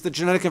 years since the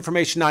Genetic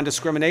Information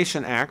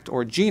Non-Discrimination Act,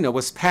 or GINA,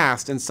 was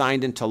passed and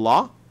signed into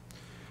law.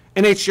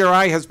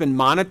 NHGRI has been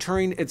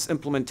monitoring its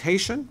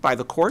implementation by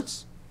the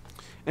courts.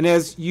 And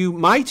as you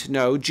might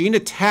know, GINA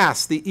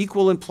tasks the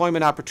Equal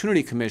Employment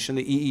Opportunity Commission,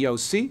 the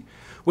EEOC,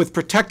 with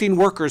protecting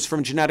workers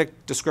from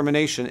genetic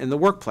discrimination in the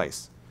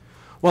workplace.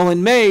 Well,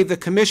 in May, the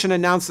Commission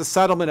announced the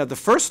settlement of the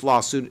first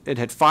lawsuit it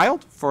had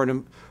filed for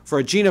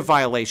a GINA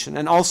violation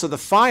and also the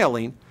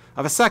filing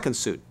of a second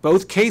suit.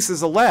 Both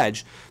cases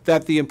allege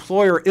that the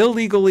employer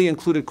illegally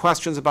included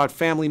questions about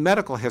family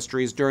medical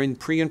histories during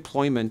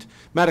pre-employment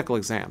medical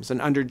exams. And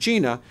under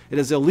GINA, it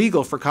is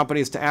illegal for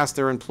companies to ask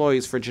their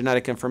employees for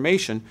genetic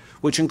information,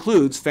 which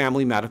includes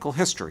family medical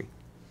history.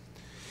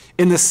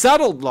 In the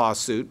settled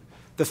lawsuit,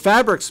 the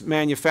fabrics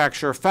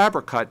manufacturer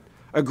Fabricut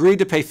agreed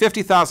to pay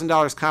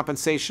 $50,000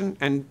 compensation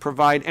and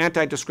provide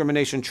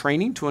anti-discrimination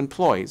training to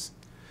employees.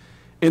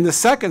 In the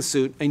second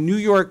suit, a New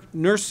York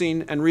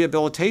Nursing and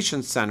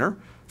Rehabilitation Center,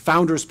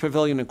 Founders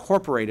Pavilion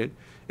Incorporated,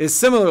 is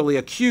similarly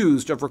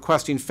accused of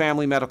requesting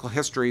family medical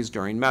histories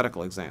during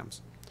medical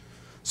exams.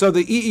 So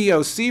the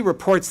EEOC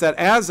reports that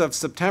as of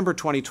September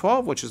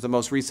 2012, which is the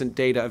most recent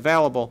data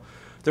available,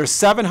 there are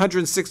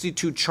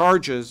 762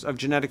 charges of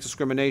genetic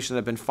discrimination that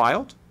have been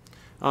filed.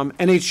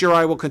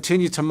 NHGRI will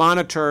continue to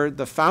monitor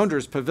the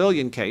Founders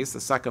Pavilion case,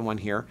 the second one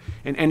here,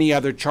 and any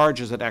other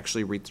charges that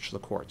actually reach the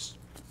courts.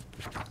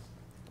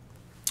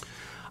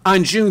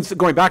 On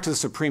going back to the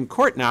Supreme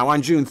Court now,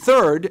 on June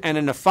 3rd, and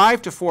in a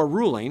 5-4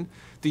 ruling,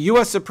 the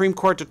U.S. Supreme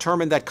Court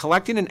determined that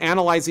collecting and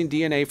analyzing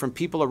DNA from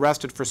people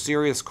arrested for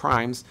serious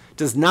crimes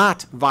does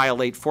not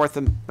violate Fourth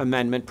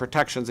Amendment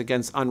protections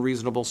against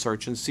unreasonable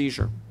search and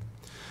seizure.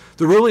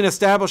 The ruling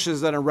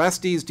establishes that an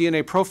arrestee's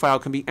DNA profile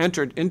can be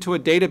entered into a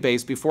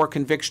database before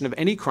conviction of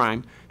any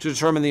crime to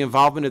determine the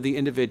involvement of the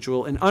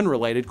individual in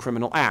unrelated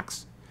criminal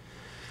acts.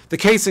 The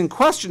case in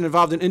question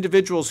involved an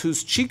individual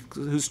whose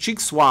cheek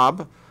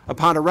swab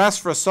upon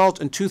arrest for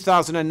assault in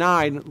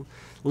 2009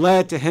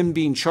 led to him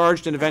being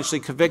charged and eventually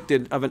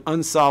convicted of an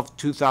unsolved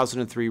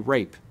 2003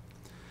 rape.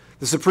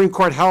 The Supreme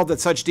Court held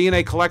that such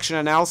DNA collection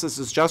analysis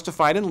is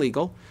justified and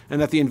legal and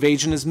that the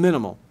invasion is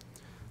minimal.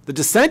 The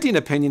dissenting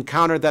opinion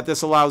countered that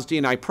this allows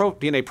DNA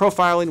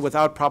profiling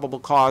without probable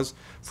cause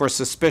for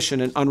suspicion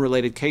in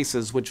unrelated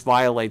cases, which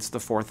violates the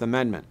Fourth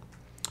Amendment.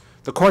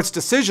 The court's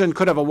decision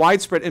could have a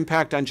widespread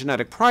impact on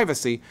genetic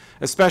privacy,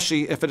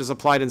 especially if it is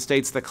applied in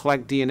states that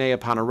collect DNA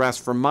upon arrest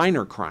for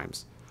minor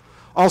crimes.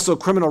 Also,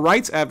 criminal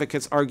rights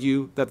advocates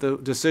argue that the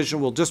decision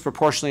will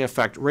disproportionately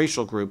affect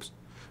racial groups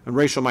and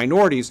racial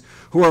minorities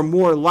who are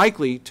more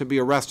likely to be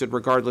arrested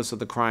regardless of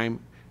the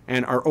crime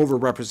and are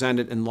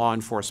overrepresented in law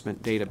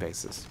enforcement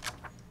databases.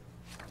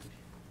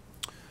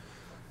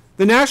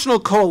 The National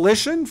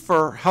Coalition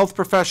for Health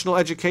Professional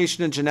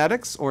Education and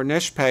Genetics, or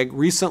NISHPEG,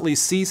 recently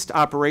ceased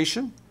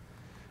operation.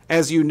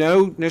 As you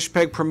know,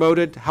 NISHPEG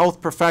promoted health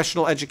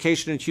professional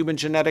education in human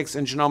genetics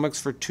and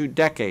genomics for 2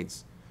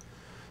 decades.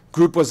 The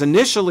group was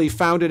initially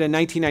founded in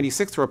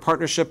 1996 through a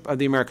partnership of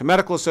the American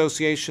Medical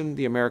Association,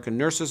 the American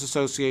Nurses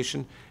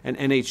Association, and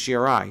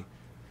NHGRI.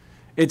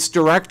 Its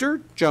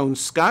director, Joan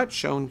Scott,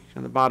 shown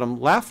on the bottom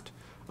left,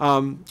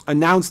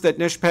 announced that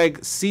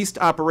NISHPEG ceased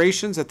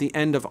operations at the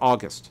end of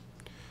August.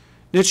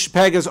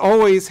 NISHPEG has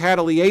always had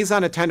a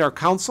liaison attend our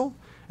council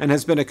and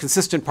has been a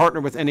consistent partner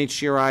with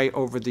NHGRI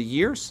over the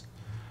years.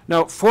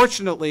 Now,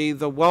 fortunately,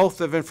 the wealth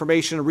of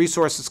information and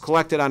resources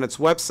collected on its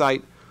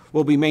website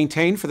will be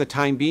maintained for the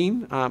time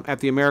being at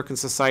the American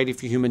Society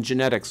for Human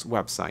Genetics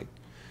website.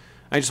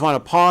 I just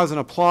want to pause and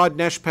applaud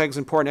NESHPEG's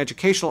important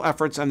educational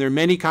efforts and their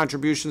many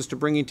contributions to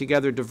bringing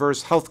together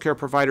diverse healthcare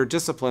provider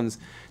disciplines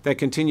that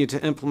continue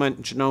to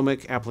implement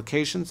genomic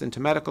applications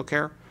into medical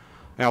care.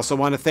 I also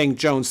want to thank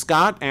Joan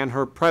Scott and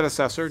her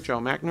predecessor, Joe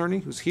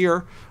McNerney, who's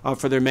here,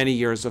 for their many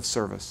years of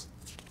service.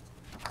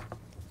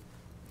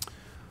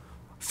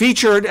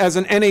 Featured as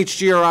an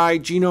NHGRI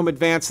Genome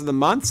Advance of the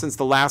Month since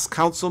the last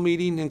council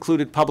meeting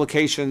included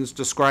publications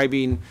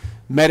describing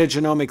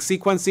metagenomic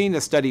sequencing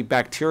to study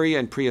bacteria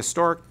in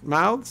prehistoric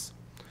mouths,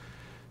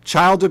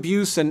 child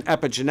abuse and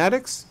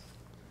epigenetics,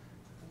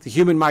 the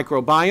human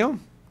microbiome,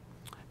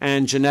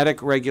 and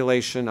genetic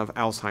regulation of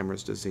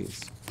Alzheimer's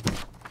disease.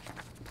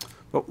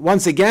 But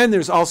once again,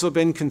 there's also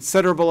been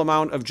considerable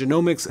amount of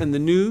genomics in the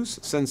news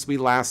since we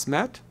last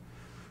met.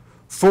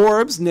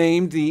 Forbes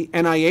named the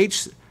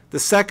NIH the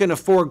second of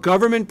 4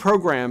 government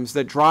programs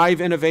that drive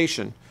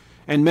innovation,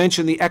 and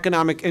mentioned the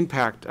economic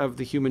impact of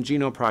the Human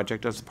Genome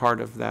Project as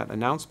part of that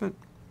announcement.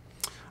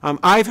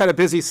 I've had a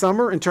busy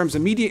summer in terms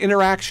of media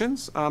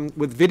interactions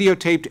with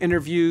videotaped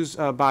interviews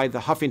by the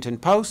Huffington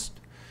Post,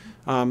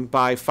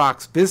 by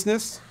Fox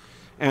Business,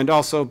 and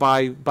also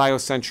by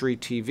BioCentury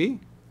TV.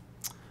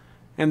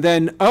 And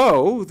then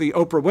the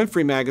Oprah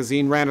Winfrey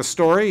magazine ran a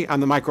story on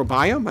the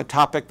microbiome, a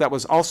topic that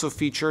was also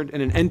featured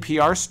in an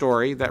NPR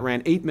story that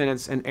ran 8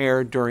 minutes and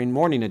aired during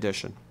Morning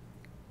Edition.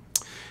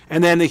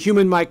 And then the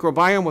human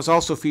microbiome was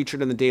also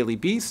featured in the Daily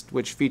Beast,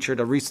 which featured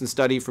a recent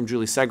study from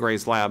Julie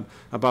Segre's lab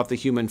about the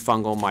human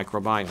fungal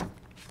microbiome.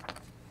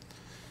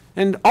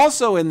 And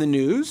also in the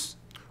news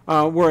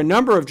were a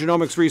number of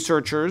genomics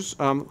researchers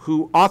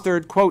who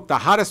authored, quote, the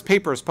hottest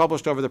papers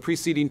published over the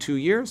preceding 2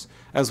 years,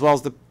 as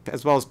well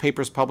as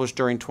papers published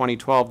during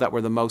 2012 that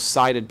were the most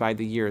cited by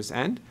the year's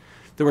end.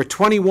 There were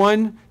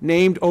 21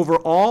 named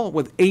overall,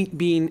 with 8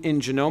 being in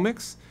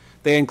genomics.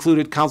 They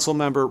included Council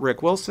Member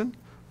Rick Wilson,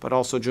 but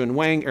also Jun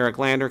Wang, Eric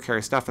Lander,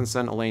 Carrie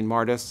Stephenson, Elaine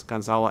Martis,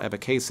 Gonzalo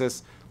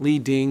Ebecasis, Lee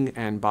Ding,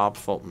 and Bob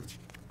Fulton.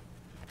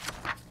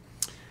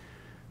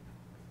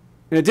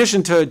 In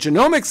addition to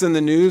genomics in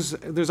the news,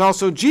 there's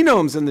also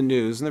genomes in the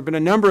news, and there have been a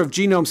number of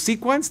genomes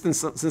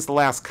sequenced since the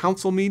last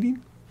council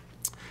meeting.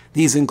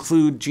 These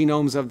include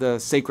genomes of the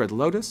sacred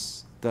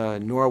lotus, the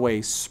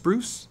Norway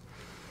spruce,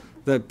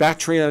 the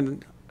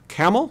Bactrian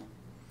camel,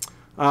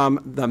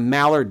 the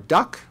mallard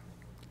duck,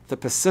 the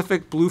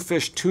Pacific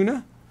bluefish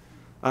tuna,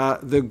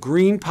 the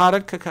green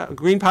potted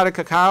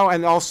cacao,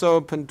 and also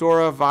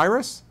Pandora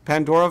virus,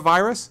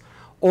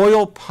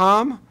 oil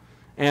palm,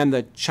 and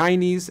the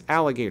Chinese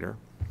alligator.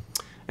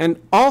 And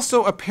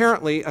also,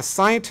 apparently, a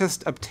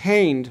scientist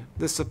obtained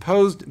the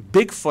supposed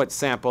Bigfoot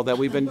sample that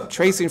we've been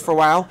tracing for a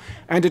while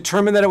and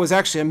determined that it was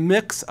actually a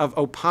mix of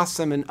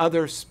opossum and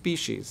other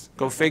species.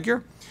 Go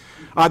figure.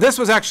 This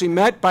was actually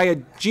met by a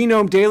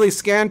Genome Daily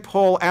Scan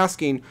poll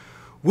asking,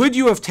 would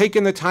you have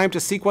taken the time to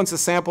sequence a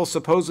sample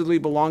supposedly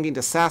belonging to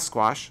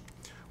Sasquatch,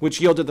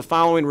 which yielded the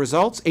following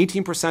results.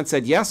 18%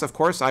 said yes, of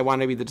course, I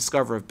want to be the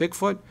discoverer of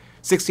Bigfoot.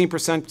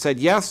 16% said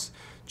yes,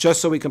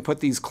 just so we can put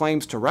these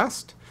claims to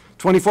rest.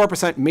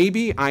 24%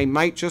 maybe, I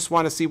might just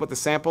want to see what the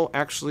sample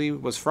actually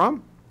was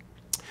from.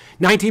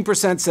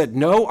 19% said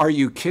no, are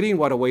you kidding,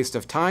 what a waste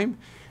of time.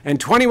 And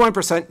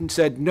 21%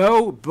 said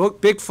no,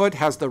 Bigfoot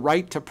has the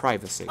right to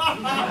privacy.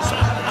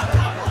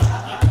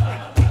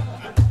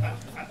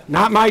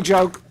 Not my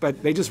joke,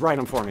 but they just write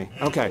them for me.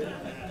 Okay.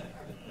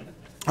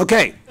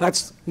 Okay,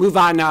 let's move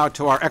on now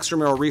to our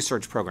extramural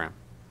research program.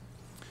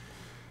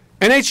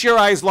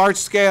 NHGRI's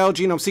large-scale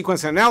genome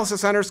sequence and analysis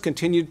centers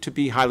continued to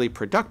be highly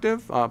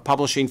productive,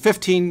 publishing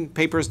 15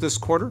 papers this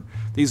quarter.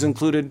 These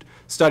included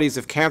studies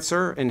of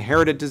cancer,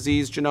 inherited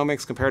disease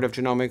genomics, comparative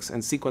genomics,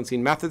 and sequencing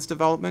methods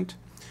development.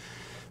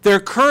 Their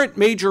current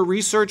major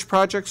research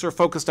projects are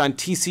focused on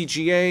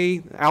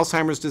TCGA,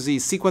 Alzheimer's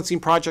disease sequencing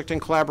project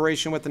in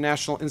collaboration with the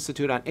National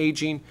Institute on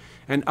Aging,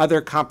 and other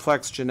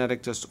complex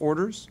genetic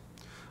disorders.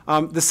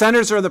 The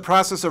centers are in the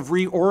process of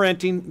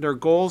reorienting their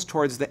goals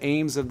towards the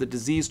aims of the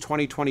Disease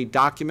 2020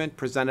 document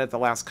presented at the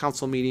last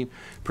council meeting,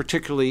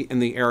 particularly in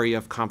the area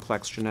of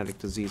complex genetic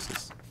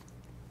diseases.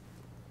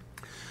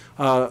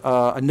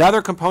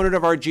 Another component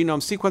of our genome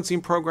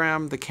sequencing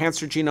program, the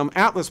Cancer Genome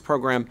Atlas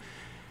program,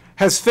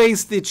 has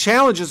faced the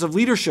challenges of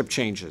leadership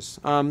changes.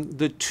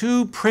 The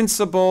 2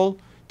 principal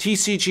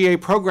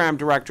TCGA program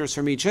directors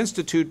from each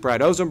institute,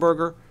 Brad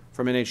Ozenberger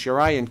from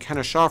NHGRI and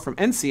Kenna Shaw from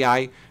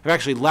NCI, have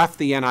actually left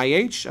the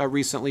NIH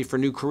recently for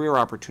new career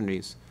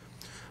opportunities.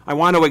 I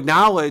want to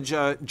acknowledge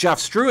Jeff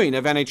Struing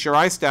of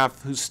NHGRI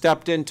staff, who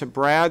stepped into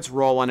Brad's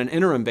role on an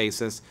interim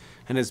basis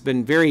and has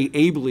been very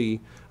ably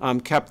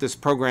kept this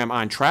program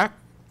on track.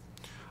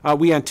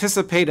 We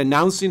anticipate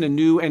announcing a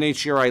new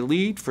NHGRI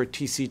lead for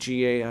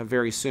TCGA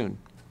very soon.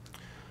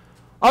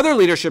 Other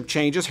leadership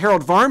changes,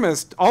 Harold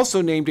Varmus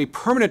also named a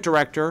permanent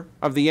director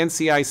of the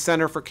NCI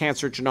Center for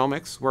Cancer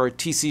Genomics, where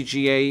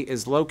TCGA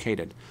is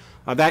located.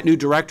 That new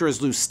director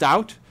is Lou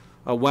Stout,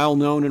 a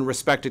well-known and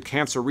respected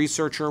cancer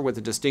researcher with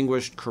a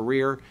distinguished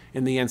career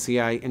in the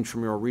NCI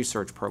intramural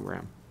research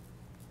program.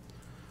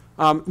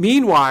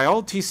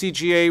 Meanwhile,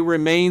 TCGA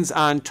remains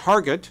on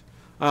target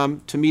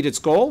to meet its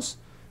goals.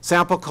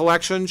 Sample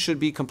collection should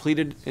be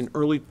completed in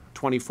early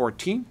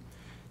 2014.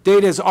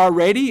 Data is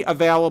already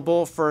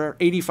available for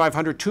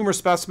 8,500 tumor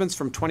specimens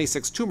from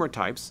 26 tumor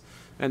types.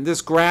 And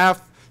this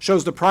graph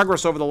shows the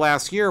progress over the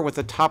last year, with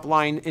the top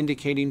line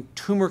indicating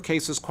tumor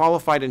cases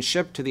qualified and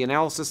shipped to the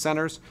analysis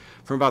centers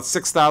from about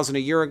 6,000 a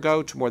year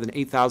ago to more than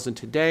 8,000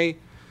 today.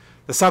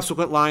 The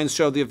subsequent lines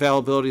show the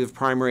availability of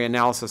primary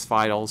analysis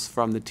files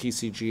from the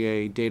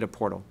TCGA data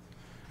portal.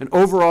 And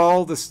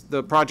overall,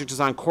 the project is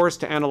on course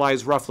to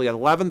analyze roughly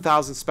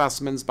 11,000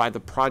 specimens by the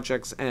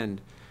project's end.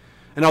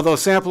 And although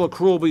sample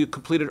accrual will be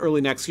completed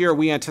early next year,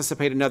 we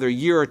anticipate another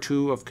year or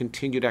two of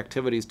continued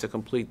activities to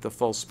complete the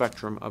full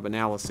spectrum of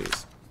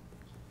analyses.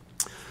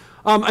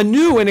 A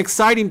new and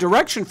exciting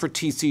direction for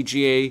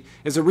TCGA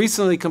is a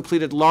recently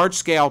completed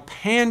large-scale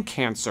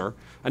pan-cancer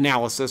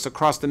analysis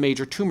across the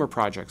major tumor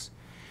projects.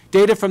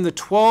 Data from the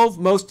 12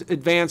 most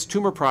advanced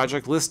tumor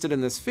projects listed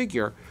in this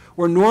figure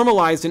were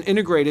normalized and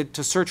integrated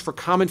to search for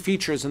common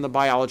features in the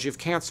biology of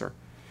cancer.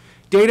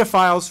 Data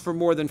files for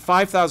more than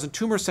 5,000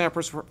 tumor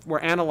samples were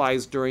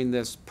analyzed during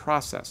this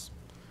process.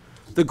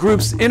 The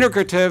group's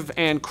integrative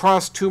and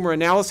cross-tumor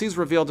analyses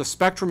revealed a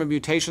spectrum of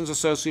mutations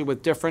associated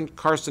with different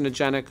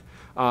carcinogenic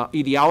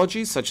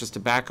etiologies, such as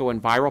tobacco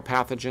and viral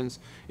pathogens,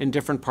 in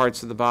different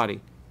parts of the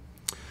body.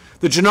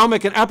 The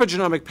genomic and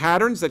epigenomic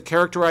patterns that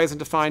characterize and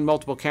define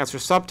multiple cancer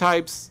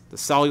subtypes, the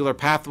cellular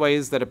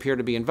pathways that appear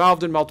to be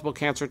involved in multiple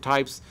cancer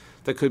types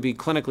that could be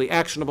clinically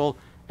actionable,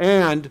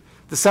 and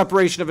the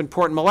separation of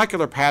important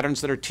molecular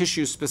patterns that are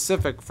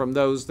tissue-specific from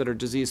those that are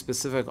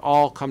disease-specific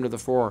all come to the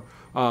fore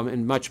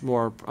in much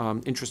more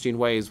interesting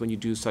ways when you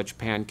do such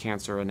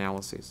pan-cancer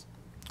analyses.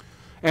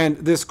 And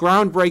this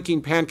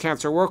groundbreaking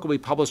pan-cancer work will be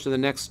published in the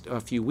next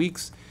few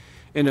weeks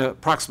in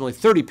approximately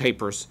 30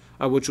 papers,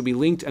 which will be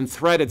linked and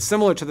threaded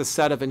similar to the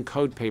set of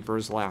ENCODE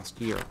papers last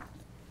year.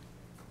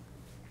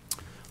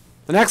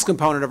 The next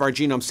component of our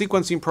genome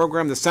sequencing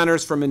program, the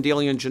Centers for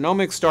Mendelian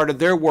Genomics, started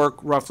their work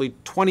roughly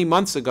 20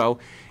 months ago,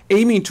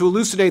 aiming to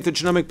elucidate the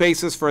genomic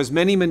basis for as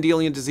many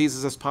Mendelian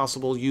diseases as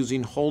possible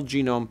using whole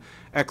exome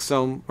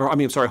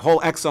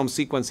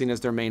sequencing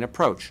as their main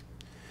approach.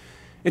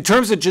 In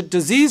terms of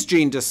disease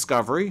gene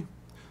discovery,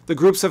 the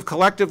groups have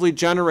collectively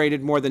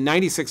generated more than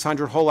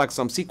 9,600 whole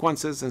exome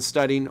sequences and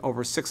studying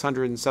over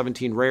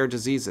 617 rare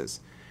diseases.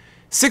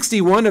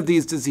 61 of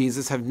these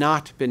diseases have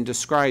not been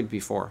described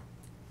before.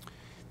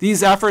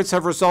 These efforts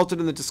have resulted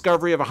in the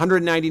discovery of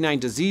 199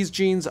 disease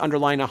genes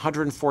underlying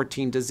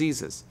 114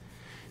 diseases.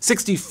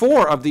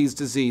 64 of these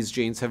disease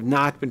genes have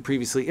not been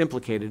previously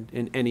implicated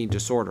in any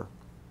disorder.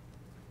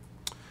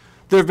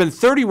 There have been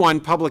 31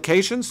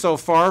 publications so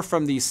far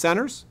from these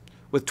centers,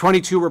 with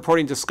 22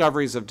 reporting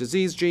discoveries of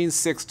disease genes,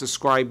 6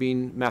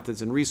 describing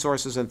methods and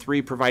resources, and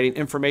 3 providing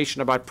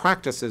information about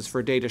practices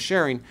for data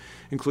sharing,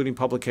 including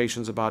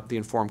publications about the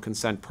informed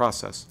consent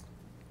process.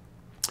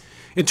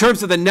 In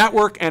terms of the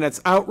network and its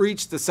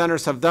outreach, the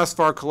centers have thus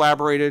far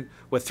collaborated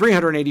with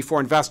 384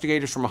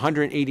 investigators from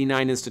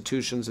 189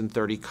 institutions in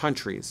 30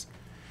 countries.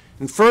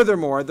 And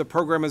furthermore, the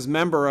program is a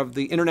member of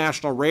the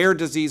International Rare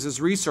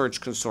Diseases Research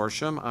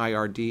Consortium,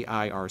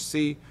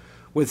 IRD-IRC,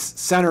 with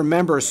center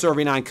members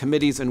serving on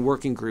committees and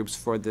working groups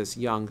for this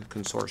young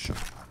consortium.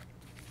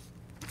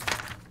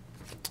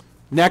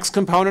 Next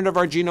component of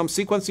our genome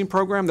sequencing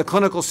program, the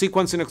Clinical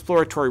Sequencing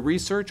Exploratory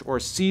Research, or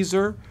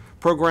CSER,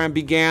 program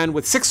began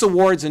with 6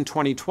 awards in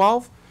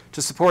 2012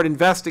 to support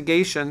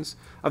investigations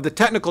of the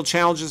technical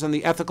challenges and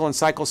the ethical and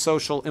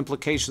psychosocial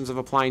implications of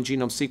applying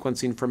genome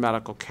sequencing for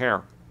medical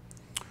care.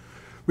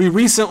 We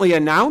recently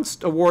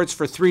announced awards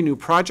for 3 new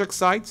project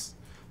sites.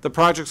 The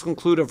projects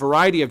include a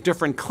variety of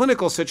different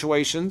clinical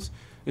situations,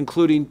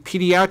 including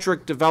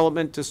pediatric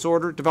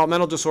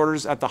developmental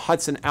disorders at the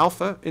Hudson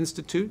Alpha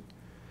Institute,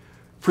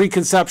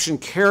 preconception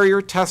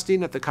carrier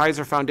testing at the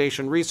Kaiser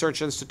Foundation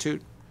Research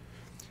Institute,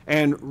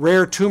 and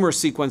rare tumor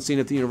sequencing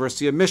at the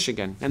University of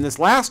Michigan. And this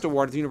last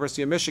award at the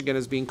University of Michigan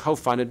is being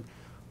co-funded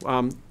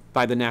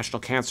by the National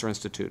Cancer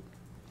Institute.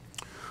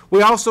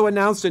 We also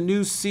announced a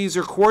new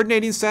CSER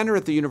coordinating center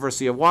at the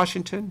University of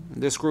Washington.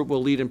 This group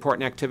will lead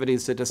important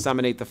activities to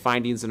disseminate the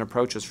findings and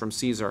approaches from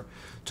CSER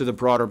to the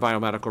broader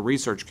biomedical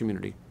research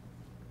community.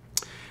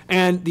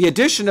 And the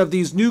addition of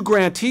these new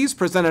grantees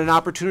presented an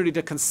opportunity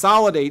to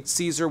consolidate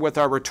CSER with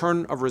our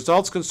Return of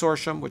Results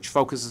Consortium, which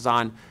focuses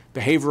on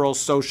behavioral,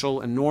 social,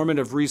 and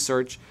normative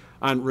research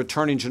on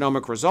returning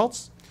genomic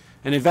results.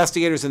 And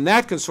investigators in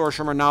that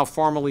consortium are now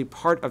formally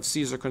part of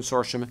CSER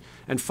Consortium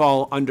and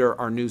fall under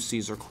our new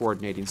CSER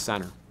Coordinating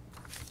Center.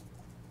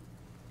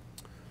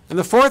 And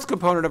the fourth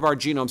component of our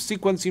genome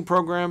sequencing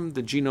program,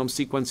 the Genome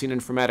Sequencing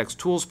Informatics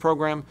Tools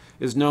Program,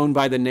 is known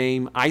by the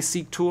name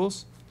iSeq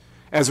Tools.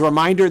 As a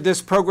reminder,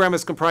 this program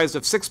is comprised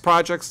of 6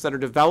 projects that are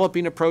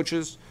developing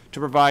approaches to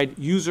provide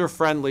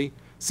user-friendly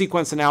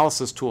sequence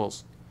analysis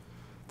tools.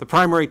 The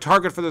primary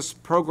target for this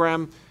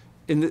program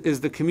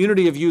is the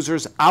community of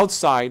users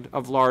outside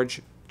of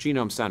large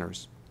genome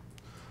centers.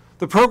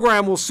 The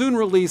program will soon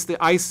release the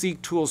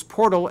iSeq Tools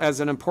portal as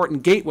an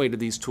important gateway to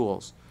these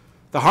tools.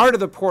 The heart of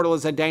the portal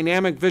is a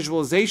dynamic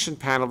visualization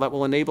panel that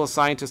will enable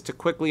scientists to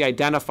quickly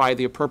identify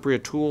the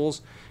appropriate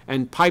tools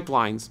and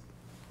pipelines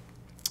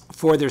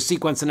for their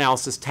sequence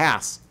analysis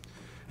tasks.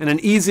 And an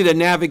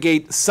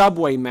easy-to-navigate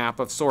subway map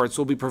of sorts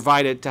will be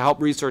provided to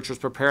help researchers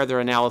prepare their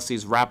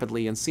analyses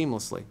rapidly and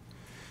seamlessly.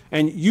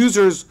 And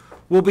users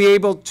will be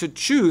able to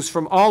choose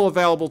from all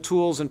available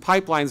tools and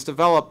pipelines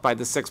developed by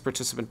the 6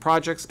 participant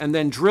projects and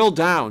then drill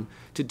down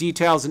to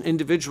details in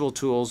individual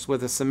tools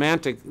with a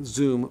semantic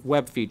zoom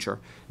web feature,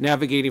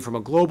 navigating from a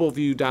global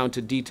view down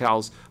to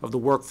details of the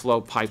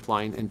workflow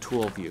pipeline and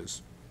tool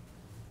views.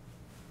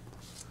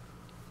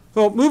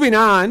 So moving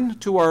on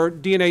to our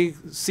DNA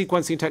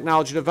sequencing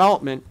technology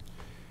development.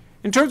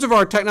 In terms of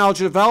our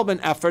technology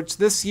development efforts,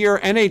 this year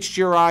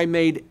NHGRI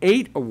made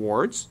 8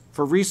 awards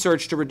for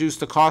research to reduce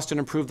the cost and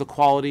improve the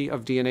quality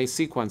of DNA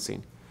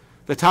sequencing.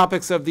 The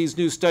topics of these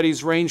new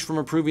studies range from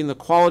improving the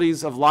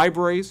qualities of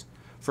libraries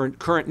for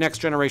current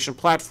next-generation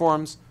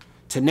platforms,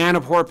 to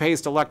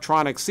nanopore-based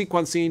electronic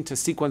sequencing, to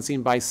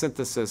sequencing by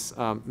synthesis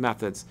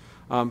methods,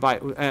 and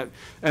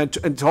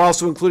to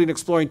also including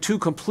exploring 2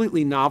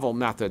 completely novel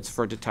methods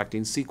for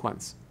detecting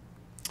sequence.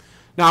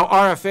 Now,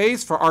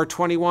 RFAs for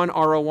R21,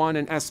 R01,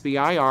 and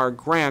SBIR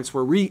grants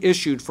were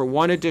reissued for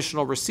 1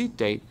 additional receipt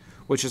date,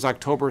 which is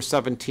October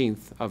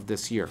 17th of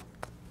this year.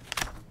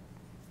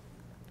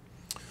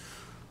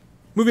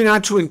 Moving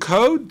on to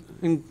ENCODE.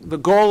 The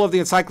goal of the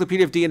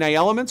Encyclopedia of DNA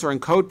Elements, or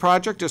ENCODE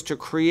project, is to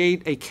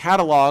create a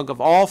catalog of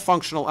all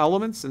functional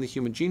elements in the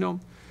human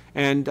genome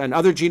and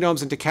other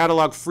genomes, and to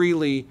catalog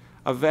freely,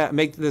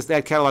 make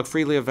that catalog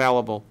freely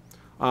available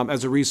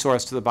as a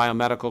resource to the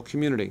biomedical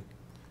community.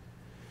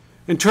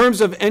 In terms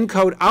of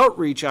ENCODE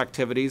outreach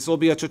activities, there will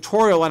be a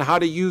tutorial on how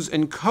to use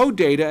ENCODE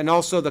data and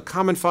also the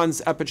Common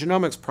Fund's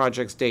Epigenomics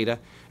Project's data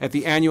at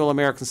the annual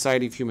American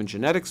Society of Human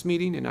Genetics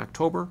meeting in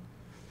October.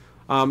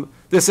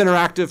 This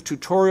interactive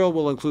tutorial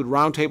will include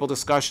roundtable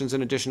discussions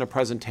in addition to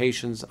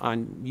presentations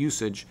on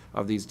usage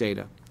of these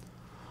data.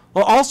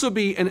 There will also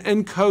be an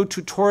ENCODE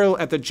tutorial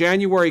at the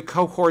January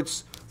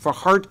Cohorts for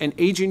Heart and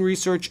Aging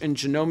Research and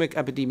Genomic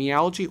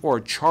Epidemiology, or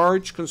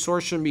CHARGE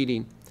Consortium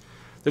meeting.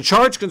 The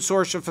CHARGE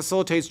Consortium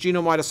facilitates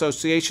genome-wide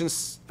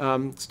associations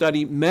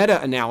study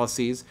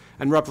meta-analyses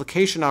and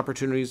replication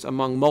opportunities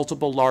among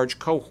multiple large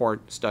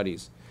cohort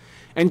studies.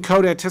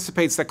 ENCODE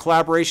anticipates that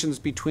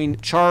collaborations between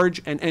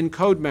CHARGE and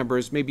ENCODE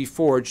members may be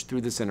forged through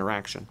this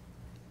interaction.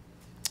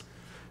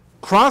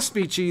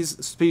 Cross-species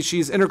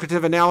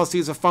integrative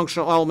analyses of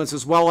functional elements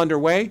is well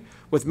underway,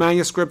 with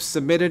manuscripts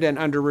submitted and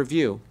under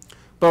review.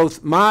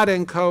 Both MOD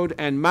ENCODE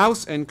and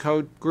Mouse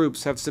ENCODE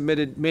groups have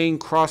submitted main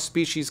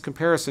cross-species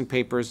comparison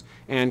papers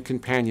and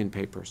companion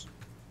papers.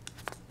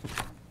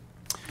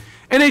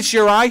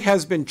 NHGRI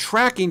has been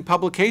tracking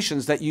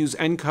publications that use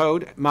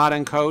ENCODE, MOD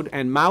ENCODE,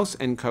 and Mouse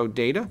ENCODE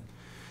data.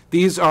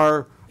 These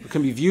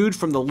can be viewed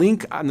from the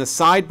link on the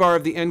sidebar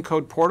of the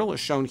ENCODE portal, as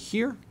shown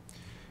here.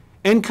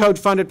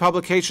 ENCODE-funded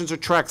publications are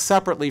tracked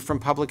separately from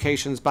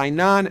publications by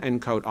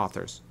non-ENCODE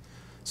authors.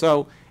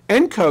 So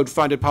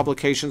ENCODE-funded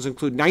publications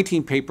include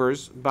 19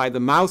 papers by the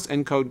Mouse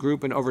ENCODE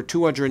group and over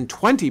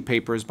 220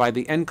 papers by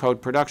the ENCODE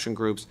production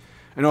groups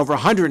and over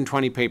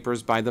 120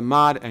 papers by the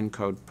MOD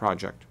ENCODE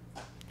project.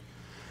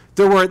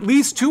 There were at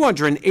least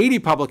 280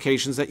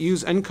 publications that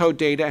use ENCODE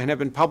data and have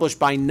been published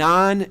by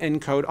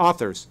non-ENCODE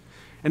authors,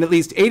 and at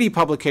least 80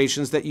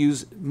 publications that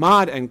use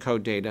MOD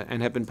ENCODE data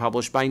and have been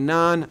published by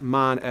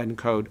non-MOD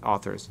ENCODE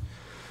authors.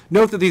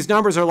 Note that these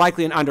numbers are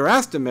likely an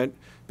underestimate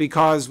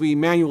because we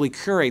manually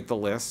curate the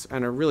lists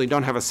and really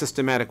don't have a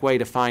systematic way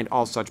to find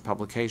all such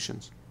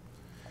publications.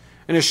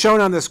 And as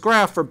shown on this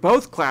graph, for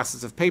both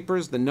classes of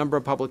papers, the number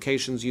of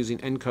publications using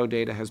ENCODE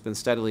data has been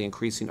steadily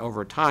increasing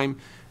over time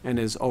and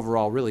is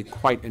overall really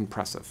quite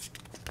impressive.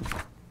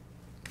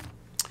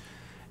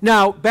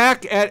 Now,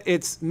 back at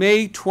its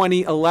May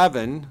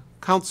 2011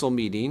 council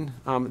meeting,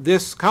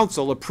 this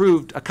council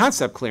approved a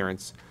concept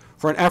clearance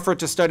for an effort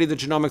to study the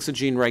genomics of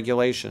gene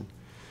regulation.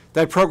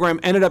 That program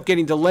ended up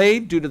getting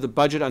delayed due to the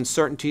budget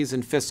uncertainties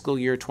in fiscal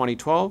year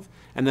 2012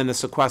 and then the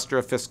sequester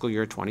of fiscal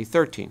year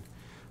 2013.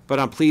 But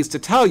I'm pleased to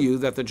tell you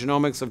that the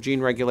Genomics of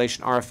Gene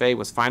Regulation RFA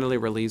was finally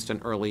released in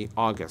early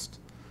August.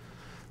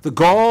 The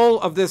goal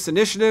of this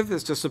initiative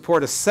is to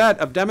support a set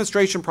of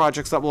demonstration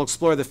projects that will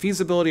explore the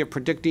feasibility of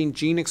predicting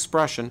gene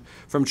expression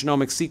from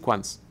genomic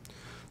sequence.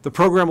 The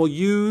program will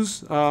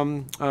use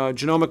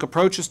genomic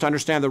approaches to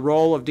understand the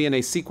role of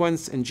DNA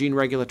sequence in gene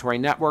regulatory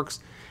networks,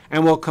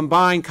 and will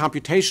combine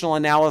computational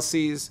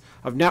analyses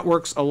of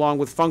networks along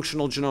with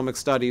functional genomic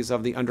studies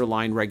of the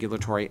underlying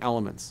regulatory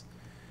elements.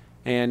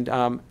 And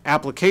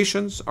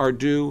applications are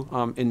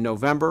due in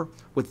November,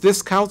 with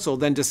this council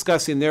then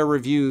discussing their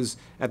reviews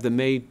at the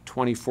May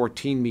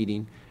 2014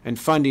 meeting and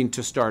funding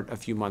to start a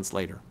few months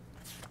later.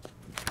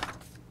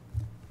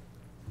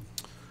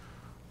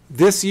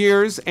 This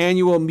year's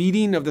annual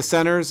meeting of the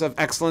Centers of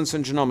Excellence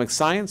in Genomic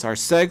Science, our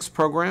CEGS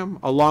program,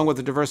 along with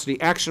the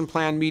Diversity Action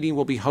Plan meeting,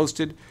 will be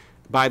hosted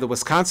by the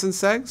Wisconsin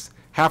CEGS,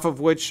 half of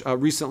which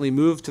recently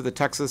moved to the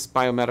Texas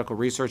Biomedical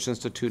Research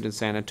Institute in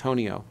San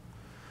Antonio.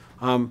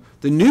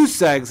 The new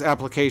SEGS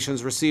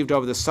applications received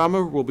over the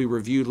summer will be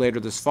reviewed later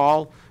this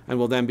fall and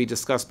will then be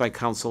discussed by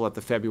Council at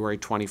the February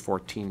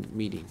 2014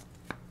 meeting.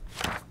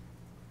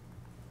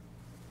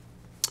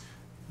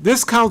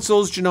 This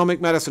Council's Genomic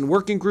Medicine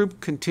Working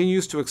Group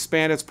continues to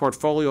expand its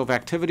portfolio of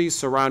activities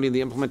surrounding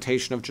the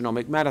implementation of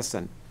genomic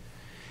medicine.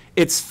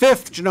 Its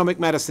 5th Genomic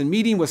Medicine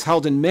meeting was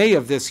held in May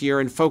of this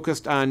year and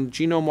focused on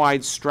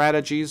genome-wide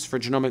strategies for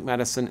genomic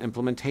medicine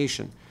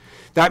implementation.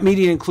 That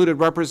meeting included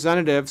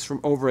representatives from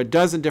over a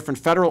dozen different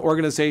federal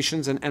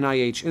organizations and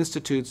NIH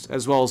institutes,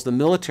 as well as the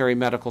Military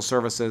Medical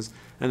Services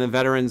and the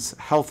Veterans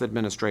Health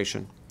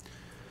Administration.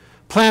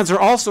 Plans are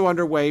also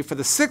underway for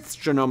the 6th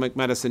Genomic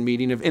Medicine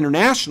meeting of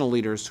international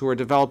leaders who are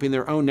developing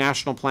their own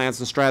national plans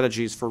and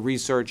strategies for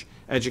research,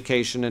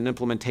 education, and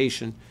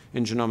implementation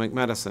in genomic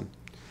medicine.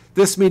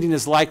 This meeting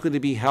is likely to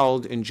be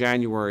held in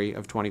January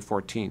of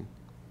 2014.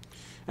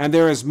 And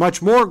there is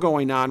much more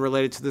going on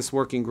related to this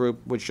working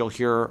group, which you'll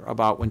hear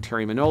about when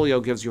Terry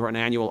Manolio gives you an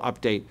annual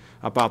update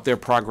about their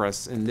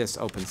progress in this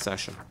open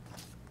session.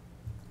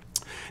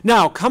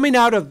 Now, coming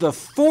out of the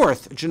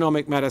 4th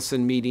Genomic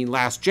Medicine meeting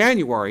last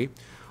January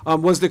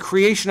was the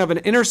creation of an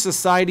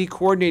inter-society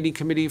coordinating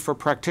committee for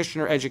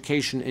practitioner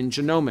education in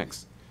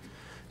genomics.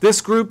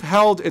 This group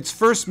held its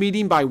first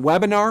meeting by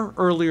webinar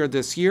earlier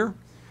this year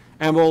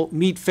and will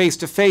meet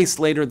face-to-face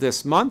later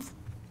this month.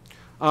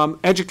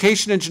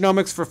 Education in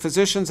genomics for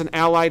physicians and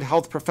allied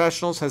health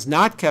professionals has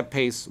not kept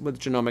pace with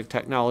genomic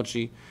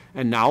technology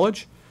and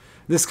knowledge.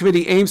 This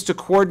committee aims to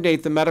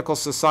coordinate the medical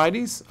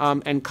societies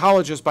and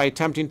colleges by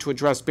attempting to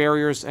address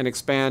barriers and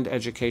expand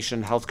education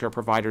and healthcare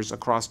providers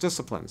across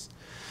disciplines.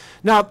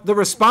 Now, the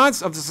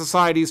response of the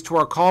societies to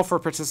our call for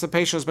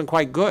participation has been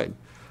quite good,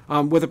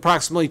 with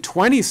approximately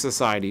 20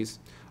 societies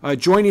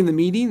joining the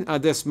meeting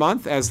this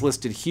month, as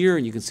listed here,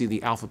 and you can see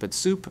the alphabet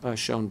soup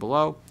shown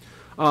below.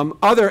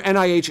 Other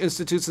NIH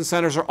institutes and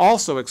centers are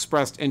also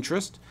expressed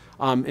interest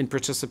in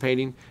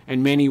participating,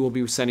 and many will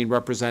be sending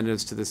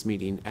representatives to this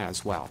meeting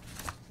as well.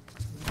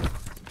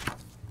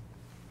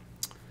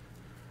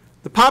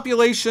 The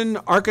Population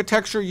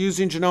Architecture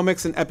Using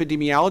Genomics and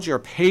Epidemiology, or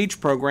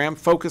PAGE program,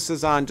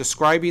 focuses on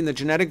describing the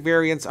genetic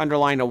variants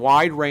underlying a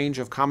wide range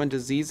of common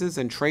diseases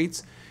and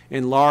traits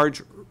in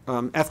large,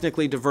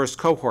 ethnically diverse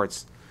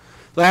cohorts.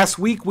 Last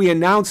week, we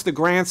announced the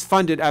grants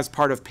funded as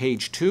part of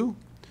PAGE 2.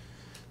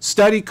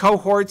 Study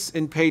cohorts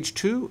in PAGE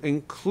 2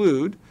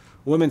 include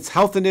Women's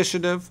Health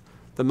Initiative,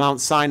 the Mount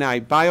Sinai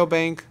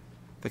Biobank,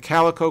 the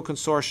Calico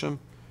Consortium,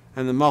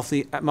 and the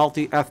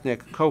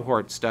Multi-Ethnic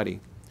Cohort Study.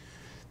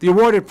 The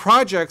awarded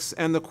projects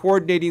and the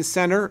coordinating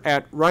center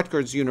at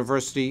Rutgers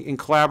University, in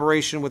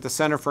collaboration with the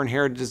Center for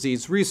Inherited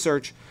Disease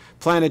Research,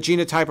 plan to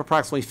genotype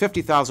approximately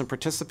 50,000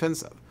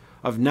 participants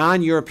of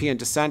non-European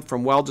descent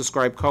from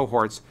well-described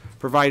cohorts,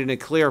 providing a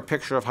clear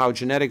picture of how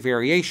genetic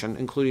variation,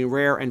 including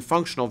rare and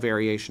functional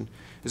variation,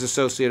 is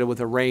associated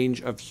with a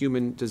range of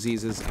human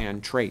diseases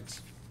and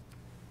traits.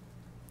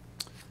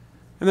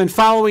 And then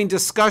following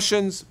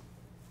discussions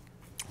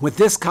with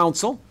this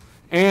council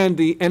and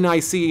the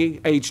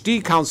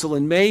NICHD Council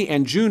in May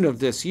and June of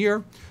this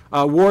year,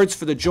 awards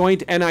for the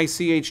joint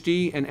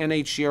NICHD and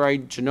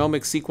NHGRI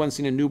Genomic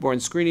Sequencing and Newborn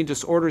Screening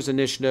Disorders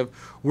Initiative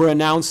were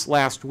announced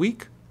last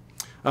week.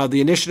 The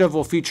initiative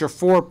will feature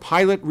 4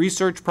 pilot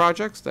research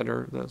projects, that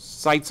are the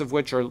sites of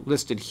which are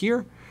listed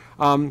here,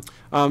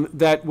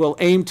 that will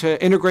aim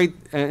to integrate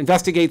and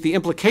investigate the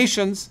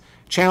implications,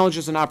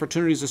 challenges, and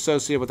opportunities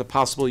associated with the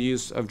possible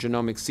use of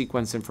genomic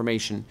sequence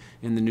information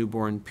in the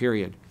newborn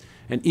period.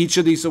 And each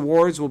of these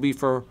awards will be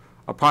for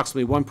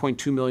approximately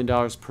 $1.2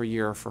 million per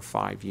year for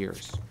 5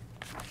 years.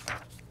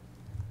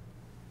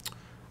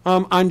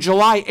 On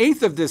July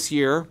 8th of this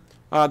year,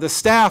 the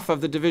staff of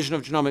the Division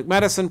of Genomic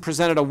Medicine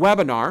presented a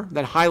webinar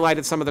that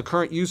highlighted some of the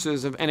current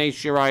uses of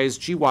NHGRI's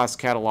GWAS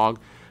catalog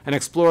and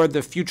explored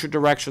the future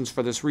directions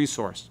for this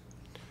resource.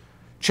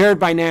 Chaired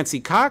by Nancy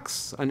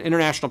Cox, an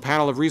international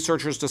panel of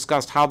researchers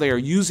discussed how they are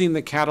using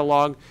the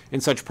catalog in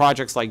such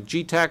projects like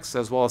GTEx,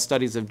 as well as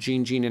studies of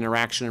gene-gene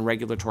interaction and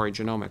regulatory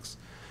genomics.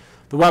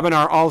 The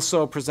webinar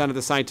also presented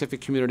the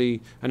scientific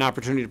community an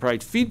opportunity to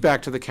provide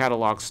feedback to the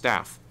catalog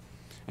staff.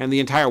 And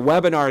the entire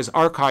webinar is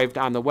archived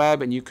on the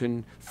web, and you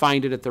can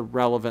find it at the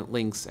relevant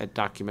links at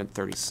document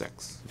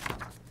 36.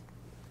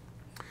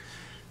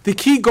 The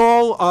key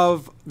goal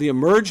of the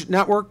eMERGE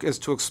network is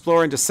to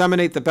explore and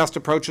disseminate the best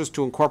approaches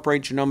to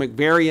incorporate genomic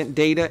variant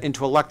data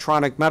into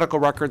electronic medical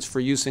records for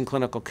use in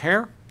clinical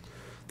care.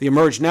 The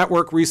eMERGE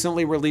network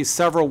recently released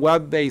several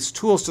web-based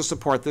tools to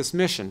support this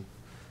mission.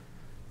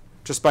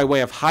 Just by way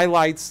of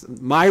highlights,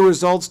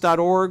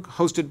 myresults.org,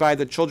 hosted by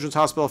the Children's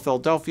Hospital of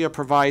Philadelphia,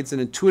 provides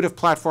an intuitive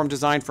platform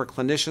designed for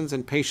clinicians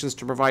and patients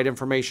to provide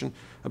information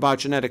about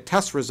genetic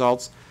test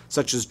results,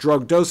 such as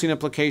drug dosing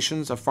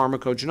implications of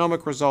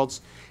pharmacogenomic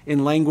results,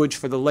 in language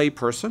for the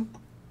layperson.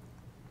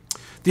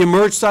 The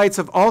eMERGE sites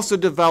have also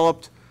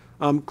developed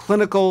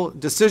clinical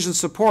decision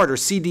support, or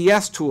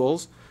CDS,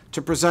 tools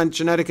to present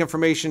genetic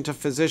information to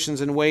physicians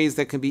in ways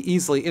that can be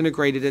easily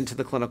integrated into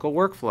the clinical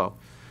workflow.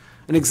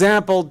 An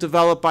example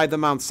developed by the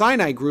Mount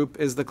Sinai Group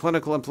is the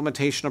clinical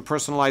implementation of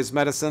personalized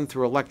medicine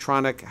through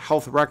electronic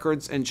health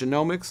records and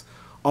genomics,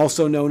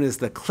 also known as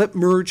the clip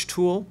merge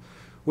tool,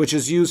 which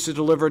is used to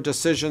deliver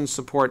decision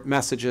support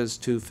messages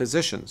to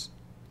physicians.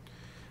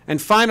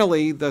 And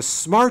finally, the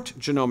Smart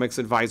Genomics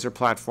Advisor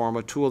platform,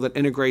 a tool that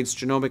integrates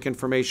genomic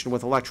information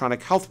with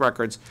electronic health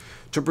records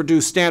to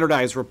produce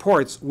standardized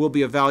reports, will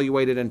be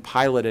evaluated and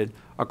piloted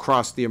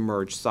across the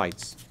eMERGE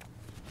sites.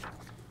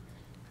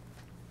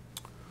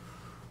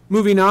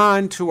 Moving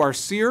on to our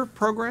SEER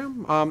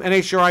program,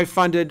 NHGRI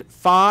funded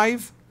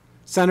 5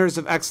 Centers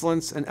of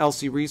Excellence in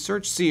LC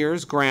Research,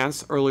 SEERS,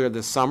 grants earlier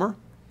this summer.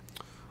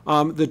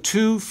 The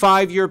 2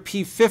 5-year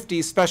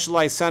P50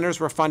 specialized centers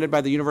were funded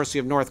by the University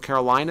of North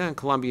Carolina and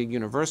Columbia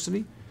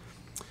University.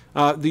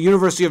 The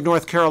University of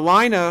North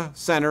Carolina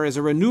Center is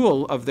a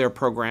renewal of their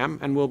program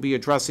and will be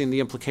addressing the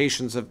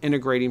implications of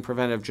integrating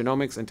preventive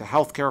genomics into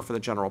healthcare for the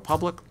general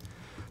public.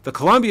 The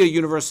Columbia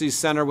University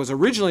Center was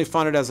originally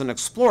funded as an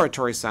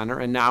exploratory center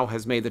and now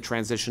has made the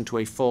transition to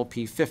a full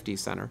P50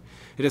 center.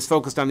 It is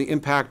focused on the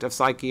impact of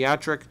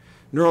psychiatric,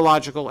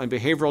 neurological, and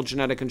behavioral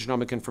genetic and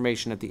genomic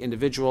information at the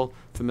individual,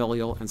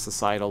 familial, and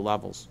societal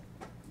levels.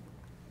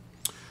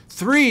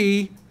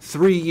 3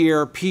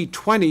 3-year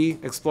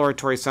P20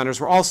 exploratory centers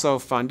were also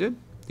funded.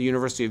 The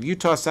University of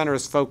Utah Center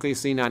is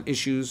focusing on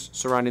issues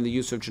surrounding the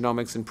use of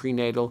genomics in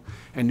prenatal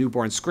and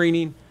newborn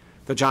screening.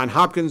 The Johns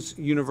Hopkins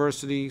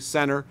University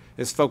Center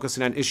is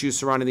focusing on issues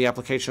surrounding the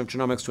application of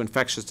genomics to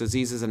infectious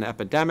diseases and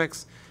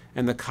epidemics.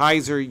 And the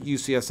Kaiser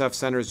UCSF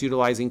Center is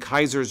utilizing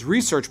Kaiser's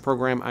research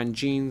program on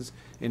genes,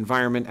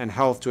 environment, and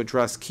health to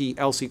address key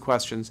LC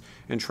questions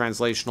in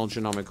translational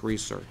genomic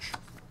research.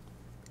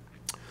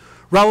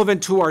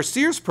 Relevant to our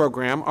SEERS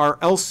program, our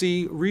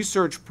LC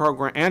research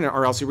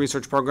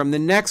program, the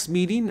next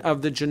meeting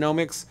of the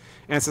Genomics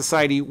and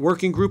Society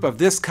Working Group of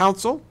this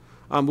council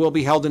will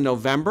be held in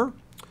November.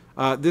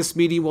 This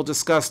meeting will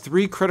discuss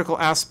 3 critical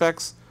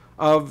aspects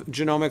of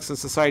genomics and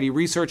society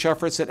research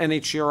efforts at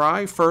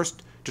NHGRI.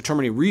 First,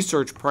 determining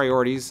research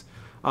priorities.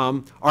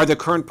 Are the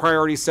current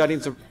priority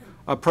settings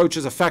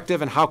approaches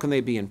effective, and how can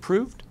they be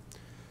improved?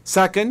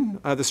 Second,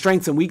 the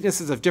strengths and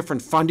weaknesses of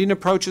different funding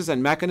approaches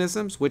and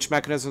mechanisms. Which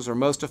mechanisms are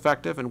most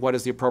effective, and what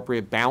is the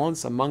appropriate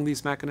balance among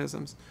these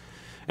mechanisms?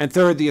 And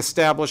third, the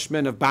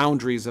establishment of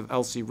boundaries of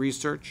LC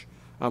research.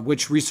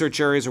 Which research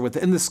areas are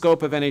within the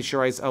scope of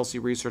NHGRI's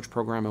LC research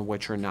program and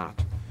which are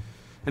not.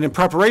 And in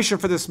preparation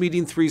for this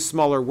meeting, 3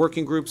 smaller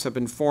working groups have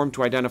been formed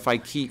to identify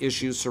key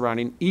issues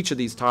surrounding each of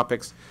these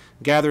topics,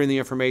 gathering the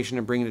information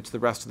and bringing it to the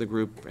rest of the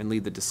group and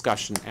lead the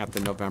discussion at the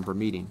November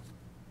meeting.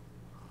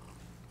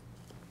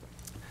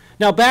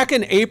 Now, back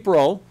in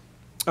April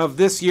of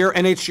this year,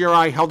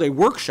 NHGRI held a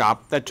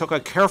workshop that took a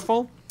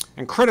careful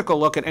and critical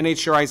look at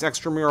NHGRI's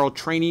extramural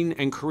training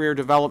and career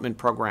development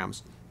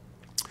programs.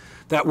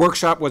 That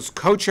workshop was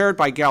co-chaired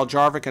by Gal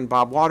Jarvik and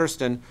Bob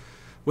Waterston,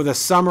 with a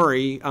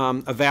summary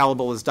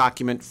available as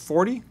document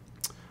 40.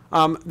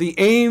 The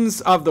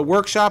aims of the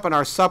workshop and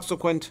our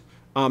subsequent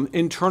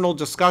internal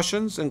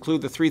discussions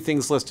include the 3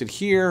 things listed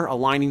here: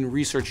 aligning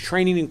research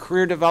training and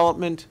career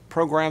development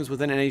programs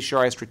within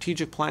NHGRI's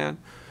strategic plan,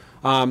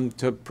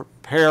 to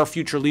prepare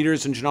future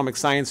leaders in genomic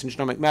science and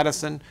genomic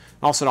medicine,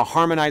 and also to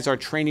harmonize our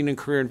training and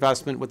career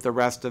investment with the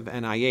rest of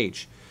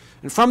NIH.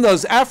 And from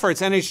those efforts,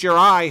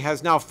 NHGRI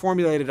has now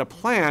formulated a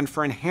plan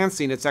for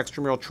enhancing its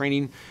extramural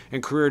training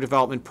and career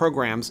development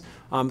programs,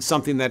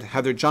 something that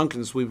Heather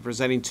Junkins will be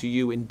presenting to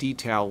you in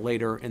detail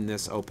later in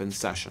this open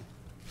session.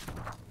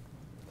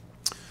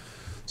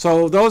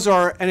 So those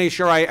are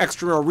NHGRI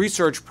extramural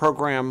research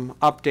program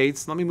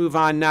updates. Let me move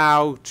on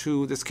now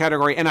to this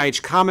category,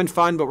 NIH Common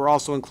Fund, but we're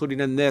also including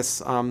in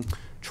this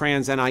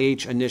trans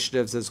NIH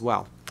initiatives as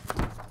well.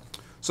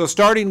 So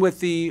starting with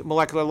the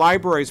Molecular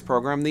Libraries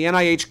program, the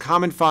NIH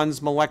Common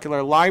Fund's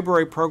Molecular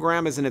Library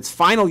program is in its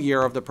final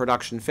year of the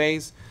production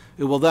phase.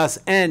 It will thus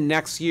end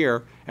next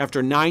year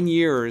after 9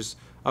 years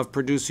of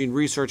producing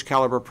research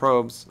caliber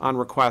probes on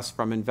request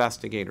from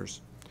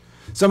investigators.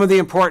 Some of the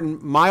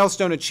important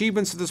milestone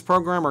achievements of this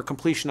program are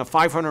completion of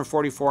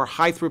 544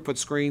 high-throughput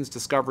screens,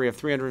 discovery of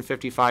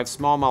 355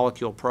 small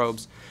molecule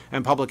probes,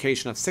 and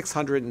publication of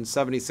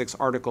 676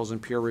 articles in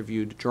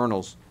peer-reviewed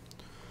journals.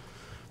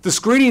 The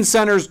screening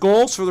center's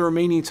goals for the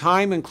remaining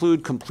time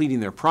include completing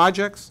their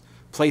projects,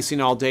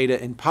 placing all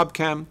data in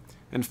PubChem,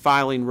 and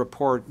filing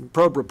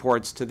probe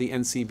reports to the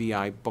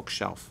NCBI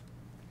bookshelf.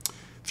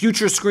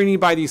 Future screening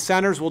by these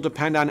centers will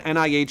depend on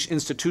NIH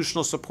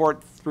institutional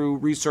support through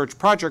research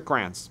project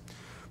grants.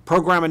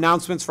 Program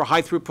announcements for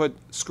high-throughput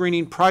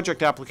screening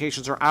project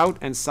applications are out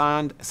and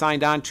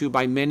signed on to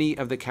by many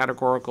of the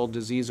categorical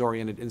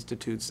disease-oriented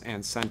institutes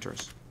and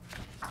centers.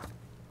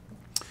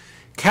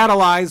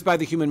 Catalyzed by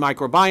the Human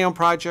Microbiome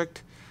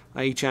Project,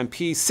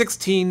 HMP,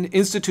 16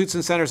 institutes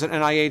and centers at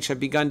NIH have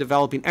begun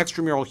developing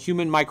extramural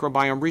human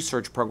microbiome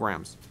research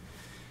programs.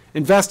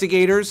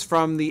 Investigators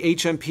from the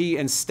HMP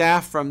and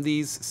staff from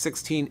these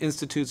 16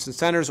 institutes and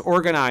centers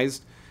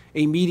organized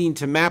a meeting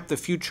to map the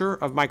future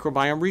of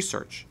microbiome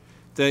research.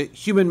 The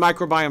Human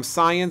Microbiome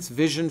Science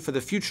Vision for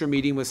the Future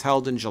meeting was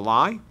held in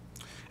July.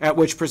 at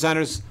which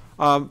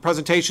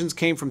presentations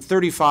came from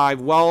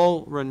 35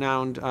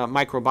 well-renowned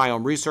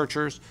microbiome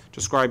researchers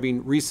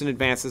describing recent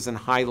advances and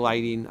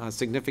highlighting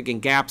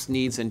significant gaps,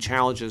 needs, and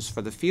challenges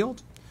for the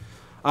field.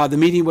 The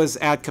meeting was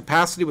at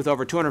capacity with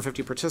over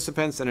 250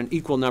 participants and an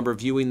equal number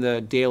viewing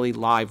the daily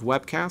live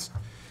webcast.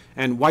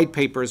 And white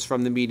papers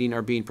from the meeting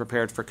are being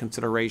prepared for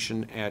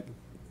consideration at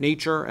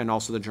Nature and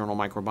also the journal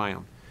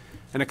Microbiome.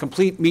 And a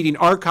complete meeting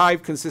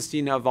archive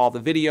consisting of all the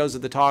videos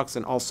of the talks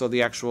and also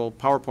the actual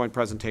PowerPoint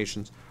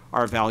presentations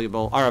are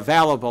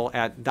available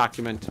at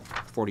document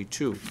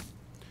 42.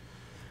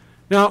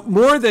 Now,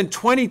 more than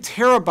 20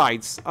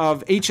 terabytes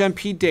of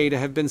HMP data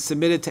have been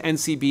submitted to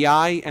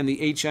NCBI and the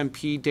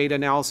HMP Data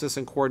Analysis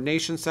and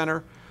Coordination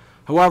Center.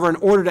 However, in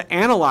order to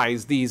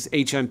analyze these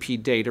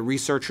HMP data,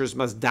 researchers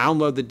must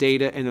download the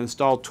data and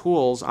install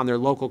tools on their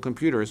local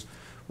computers,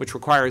 which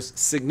requires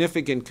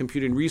significant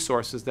computing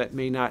resources that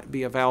may not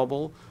be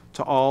available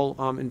to all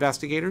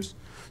investigators.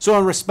 So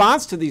in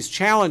response to these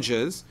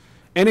challenges,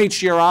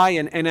 NHGRI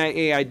and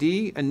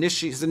NIAID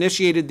has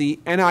initiated the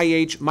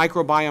NIH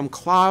Microbiome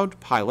Cloud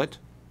pilot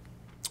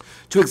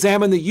to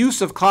examine the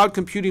use of cloud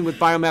computing with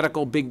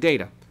biomedical big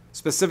data,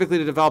 specifically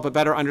to develop a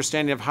better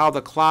understanding of how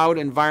the cloud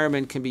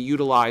environment can be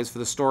utilized for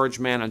the storage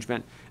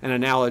management and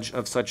analysis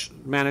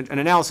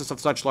of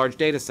such large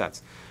data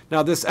sets.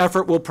 Now, this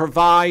effort will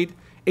provide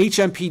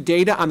HMP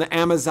data on the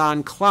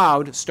Amazon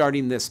cloud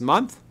starting this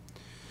month.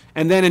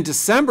 And then in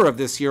December of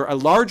this year, a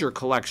larger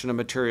collection of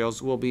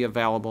materials will be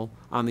available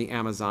on the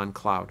Amazon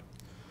cloud.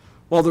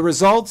 Well, the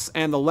results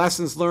and the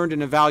lessons learned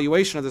and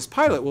evaluation of this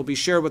pilot will be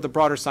shared with the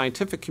broader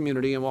scientific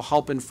community and will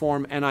help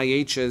inform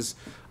NIH's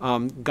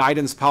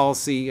guidance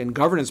policy and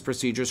governance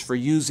procedures for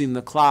using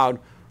the cloud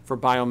for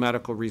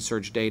biomedical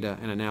research data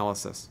and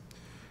analysis.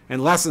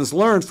 And lessons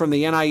learned from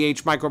the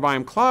NIH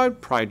Microbiome Cloud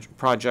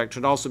project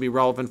should also be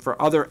relevant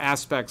for other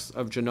aspects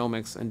of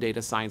genomics and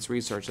data science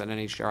research that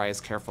NHGRI is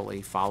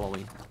carefully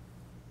following.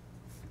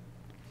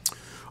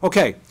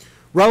 Okay,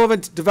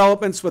 relevant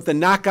developments with the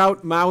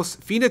Knockout Mouse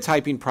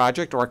Phenotyping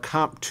Project, or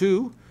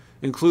COMP2,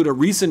 include a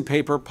recent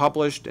paper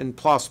published in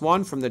PLOS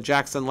ONE from the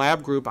Jackson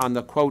Lab Group on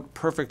the, quote,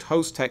 perfect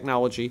host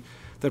technology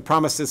that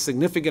promises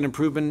significant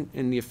improvement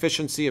in the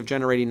efficiency of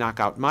generating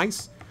knockout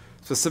mice.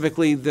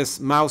 Specifically, this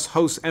mouse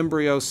host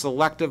embryo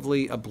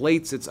selectively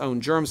ablates its own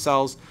germ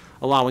cells,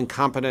 allowing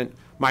competent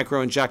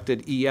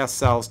microinjected ES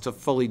cells to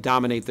fully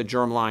dominate the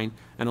germline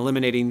and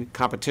eliminating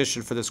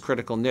competition for this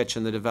critical niche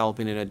in the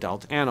developing an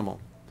adult animal.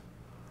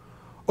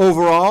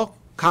 Overall,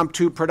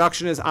 COMP2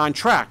 production is on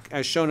track,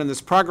 as shown in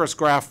this progress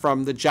graph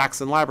from the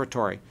Jackson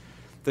Laboratory.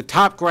 The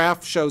top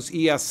graph shows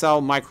ES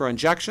cell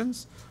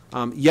microinjections.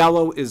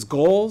 Yellow is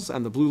goals,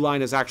 and the blue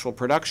line is actual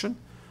production.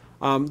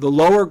 The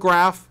lower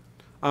graph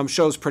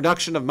shows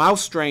production of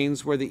mouse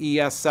strains where the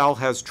ES cell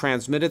has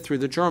transmitted through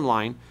the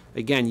germline.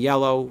 Again,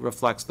 yellow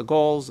reflects the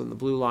goals, and the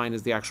blue line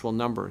is the actual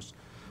numbers.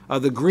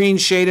 The green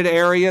shaded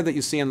area that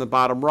you see on the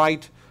bottom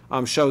right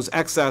shows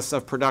excess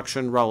of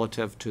production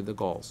relative to the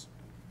goals.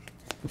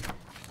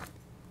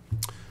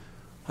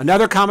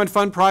 Another Common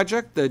Fund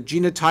project, the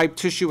Genotype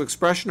Tissue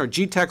Expression, or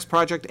GTEx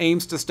project,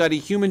 aims to study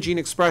human gene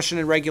expression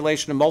and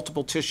regulation of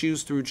multiple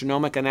tissues through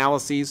genomic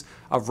analyses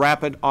of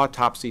rapid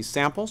autopsy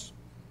samples.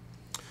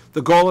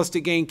 The goal is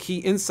to gain key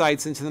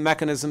insights into the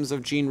mechanisms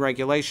of gene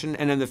regulation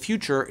and, in the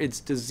future,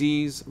 its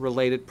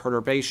disease-related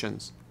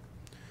perturbations.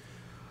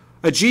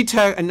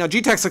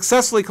 GTEx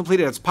successfully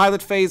completed its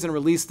pilot phase and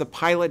released the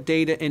pilot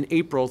data in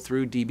April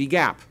through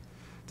dbGaP.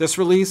 This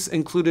release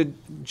included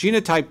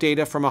genotype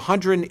data from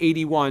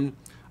 181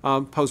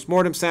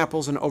 postmortem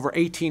samples and over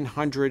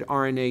 1,800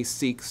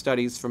 RNA-seq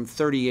studies from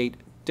 38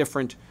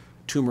 different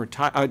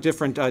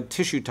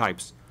tissue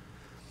types.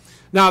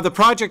 Now, the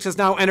project has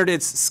now entered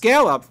its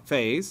scale-up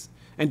phase,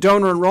 and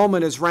donor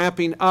enrollment is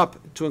ramping up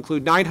to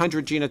include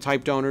 900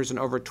 genotype donors and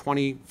over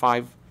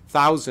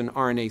 25,000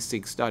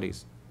 RNA-seq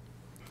studies.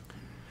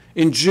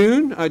 In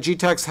June,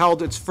 GTEx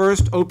held its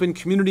first open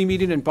community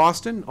meeting in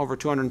Boston. Over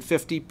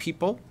 250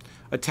 people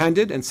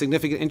attended, and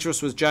significant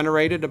interest was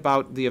generated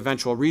about the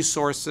eventual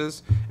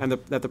resources and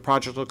that the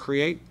project will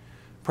create.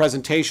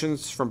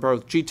 Presentations from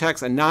both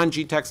GTEx and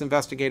non-GTEx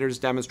investigators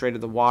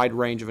demonstrated the wide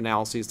range of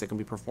analyses that can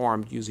be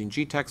performed using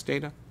GTEx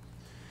data.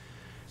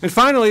 And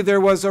finally, there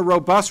was a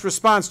robust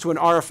response to an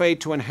RFA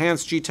to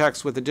enhance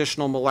GTEx with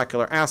additional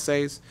molecular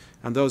assays,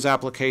 and those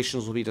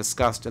applications will be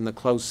discussed in the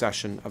closed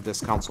session of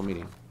this council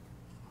meeting.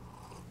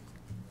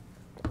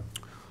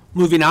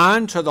 Moving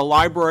on to the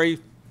Library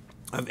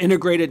of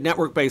Integrated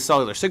Network-Based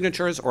Cellular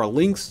Signatures, or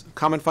LINCS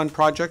Common Fund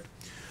project,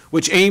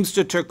 which aims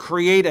to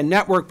create a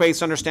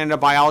network-based understanding of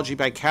biology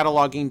by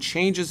cataloging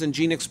changes in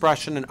gene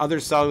expression and other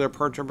cellular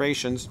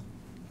perturbations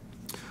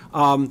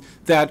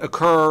that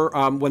occur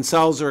when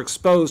cells are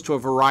exposed to a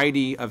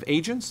variety of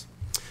agents.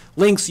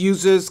 LINCS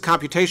uses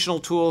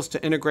computational tools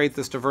to integrate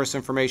this diverse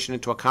information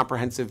into a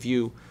comprehensive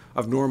view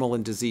of normal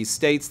and disease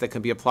states that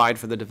can be applied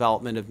for the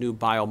development of new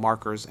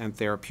biomarkers and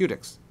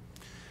therapeutics.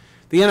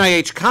 The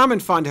NIH Common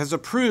Fund has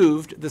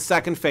approved the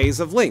second phase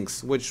of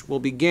LINCS, which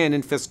will begin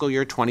in fiscal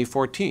year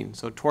 2014.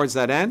 So towards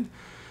that end,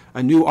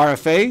 A new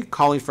RFA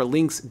calling for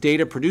links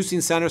data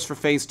producing centers for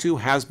Phase 2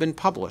 has been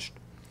published.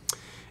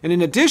 And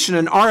in addition,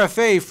 an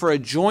RFA for a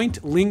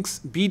joint links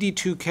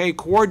BD2K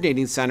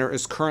coordinating center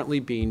is currently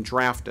being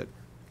drafted.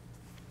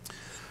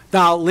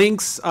 Now,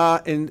 links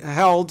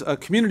held a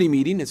community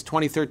meeting, its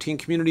 2013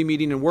 community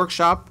meeting and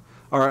workshop,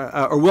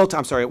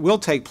 it will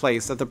take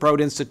place at the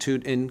Broad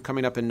Institute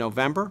coming up in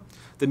November.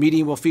 The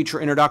meeting will feature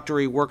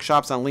introductory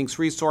workshops on links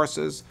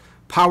resources,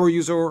 power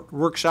user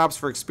workshops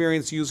for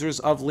experienced users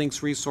of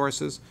links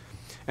resources,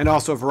 and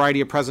also a variety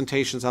of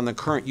presentations on the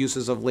current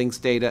uses of links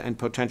data and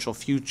potential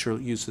future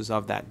uses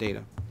of that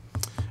data.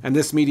 And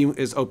this meeting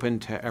is open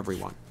to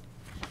everyone.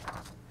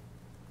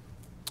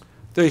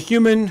 The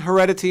Human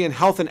Heredity and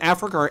Health in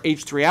Africa, or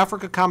H3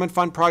 Africa Common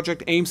Fund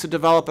project, aims to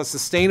develop a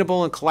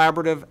sustainable and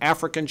collaborative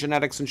African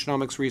genetics and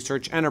genomics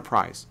research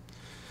enterprise.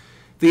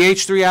 The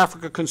H3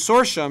 Africa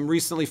Consortium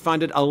recently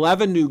funded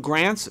 11 new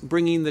grants,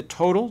 bringing the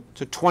total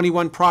to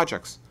 21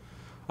 projects.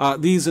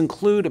 These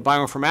include a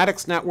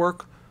bioinformatics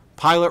network,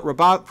 pilot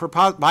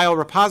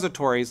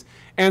biorepositories,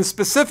 and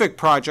specific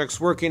projects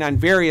working on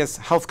various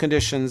health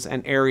conditions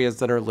and areas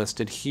that are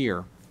listed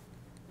here.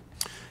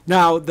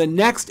 Now, the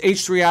next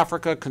H3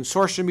 Africa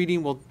Consortium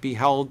meeting will be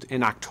held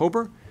in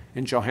October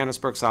in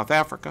Johannesburg, South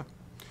Africa.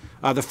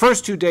 The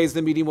first 2 days of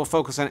the meeting will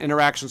focus on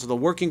interactions with the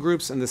working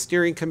groups and the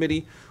steering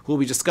committee, who will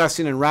be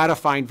discussing and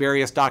ratifying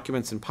various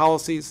documents and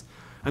policies.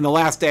 And the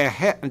last day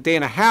and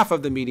a half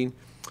of the meeting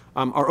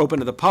are open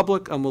to the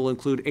public and will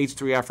include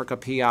H3 Africa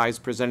PIs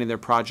presenting their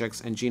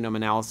projects and genome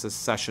analysis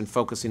session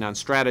focusing on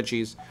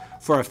strategies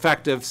for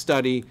effective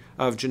study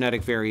of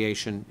genetic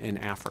variation in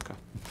Africa.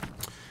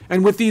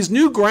 And with these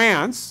new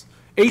grants,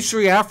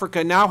 H3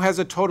 Africa now has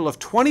a total of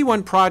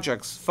 21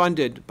 projects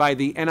funded by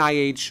the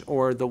NIH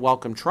or the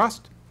Wellcome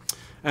Trust.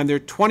 And there are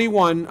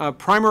 21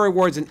 primary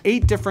awards in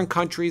 8 different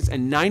countries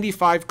and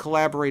 95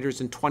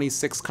 collaborators in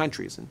 26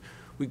 countries. And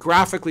we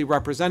graphically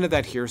represented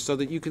that here so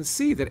that you can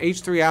see that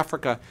H3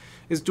 Africa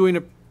is doing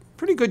a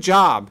pretty good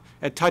job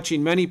at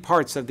touching many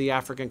parts of the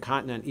African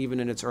continent,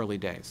 even in its early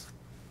days.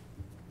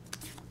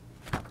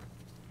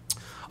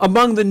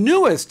 Among the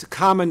newest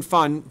Common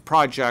Fund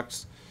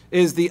projects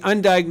is the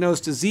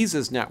Undiagnosed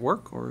Diseases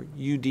Network, or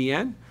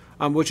UDN,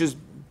 which is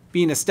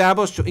being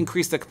established to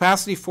increase the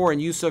capacity for and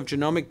use of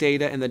genomic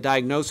data in the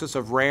diagnosis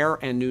of rare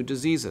and new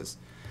diseases.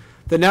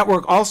 The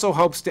network also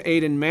hopes to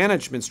aid in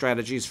management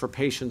strategies for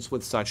patients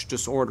with such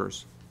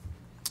disorders.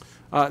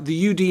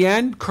 The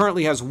UDN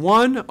currently has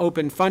one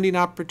open funding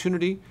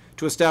opportunity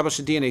to establish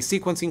a DNA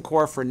sequencing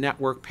core for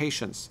network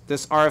patients.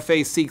 This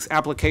RFA seeks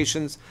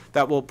applications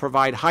that will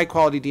provide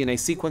high-quality DNA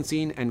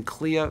sequencing and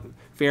CLIA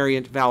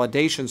variant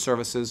validation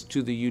services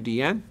to the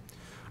UDN.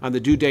 The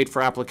due date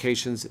for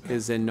applications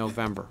is in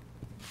November.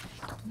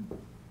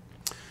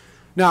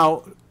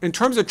 Now, in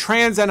terms of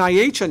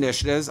trans-NIH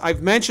initiatives,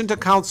 I've mentioned to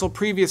Council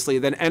previously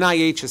that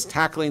NIH is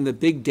tackling the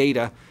big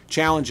data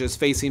challenges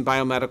facing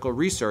biomedical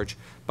research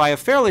by a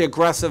fairly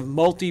aggressive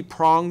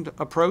multi-pronged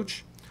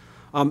approach.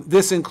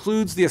 This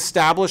includes the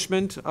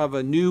establishment of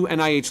a new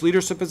NIH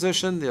leadership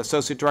position, the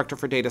Associate Director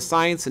for Data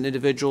Science, an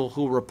individual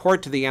who will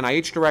report to the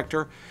NIH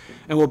Director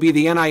and will be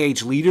the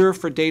NIH leader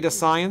for data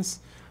science.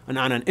 And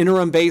on an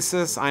interim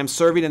basis, I am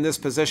serving in this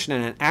position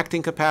in an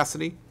acting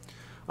capacity.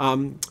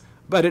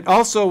 But it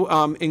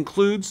also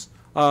includes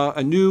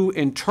a new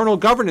internal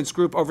governance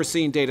group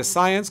overseeing data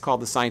science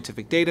called the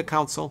Scientific Data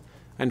Council,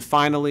 and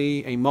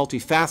finally a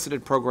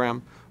multifaceted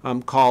program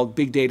called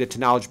Big Data to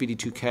Knowledge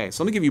BD2K.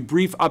 So let me give you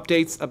brief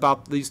updates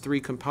about these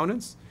 3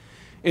 components.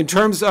 In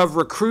terms of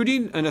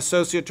recruiting an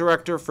associate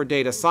director for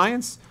data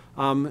science,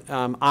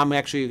 I'm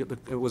actually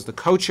was the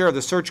co-chair of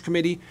the search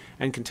committee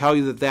and can tell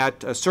you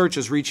that search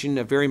is reaching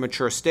a very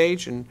mature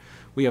stage, and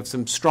we have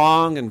some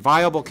strong and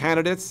viable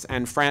candidates,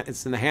 and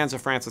it's in the hands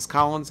of Francis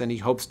Collins, and he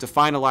hopes to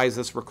finalize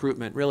this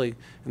recruitment really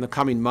in the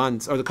coming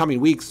months, or the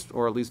coming weeks,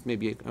 or at least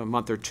maybe a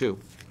month or 2.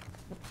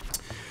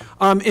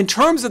 In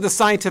terms of the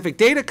Scientific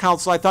Data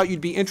Council, I thought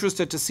you'd be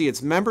interested to see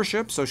its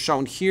membership. So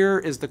shown here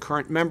is the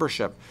current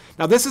membership.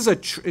 Now this is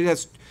it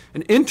has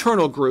an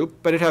internal group,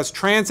 but it has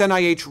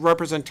trans-NIH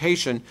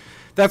representation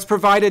that's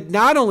provided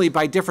not only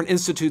by different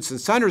institutes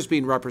and centers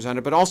being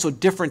represented, but also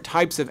different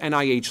types of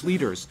NIH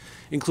leaders,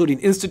 including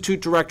institute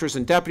directors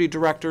and deputy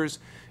directors,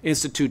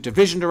 institute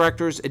division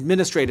directors,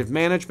 administrative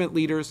management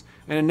leaders,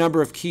 and a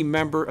number of key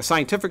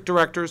scientific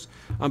directors,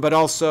 but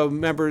also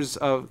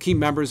key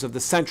members of the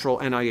central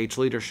NIH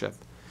leadership.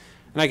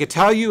 And I could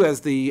tell you,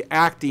 as the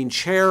acting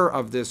chair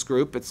of this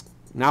group, it's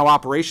now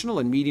operational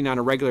and meeting on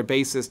a regular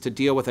basis to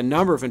deal with a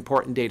number of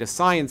important data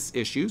science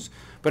issues,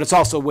 but it's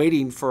also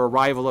waiting for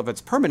arrival of its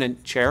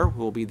permanent chair,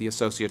 who will be the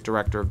Associate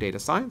Director of Data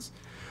Science.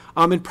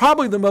 And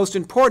probably the most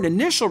important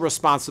initial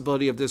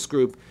responsibility of this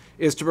group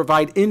is to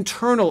provide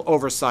internal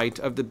oversight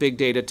of the Big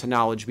Data to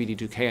Knowledge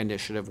BD2K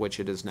initiative, which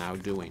it is now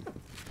doing.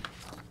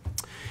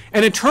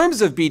 And in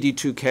terms of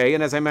BD2K,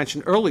 and as I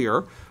mentioned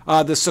earlier,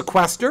 the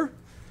sequester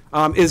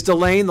is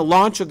delaying the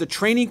launch of the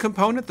training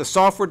component, the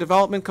software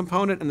development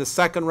component, and the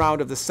second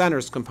round of the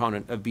centers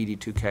component of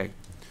BD2K.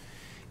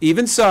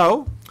 Even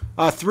so,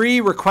 3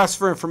 requests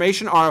for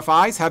information,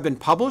 RFIs, have been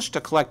published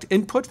to collect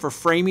input for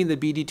framing the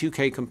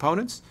BD2K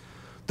components.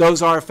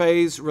 Those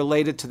RFAs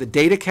related to the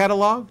data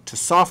catalog, to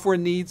software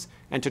needs,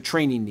 and to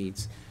training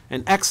needs.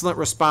 And excellent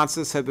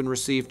responses have been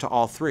received to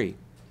all 3.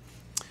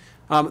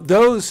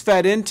 Those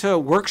fed into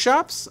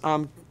workshops.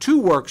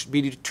 Two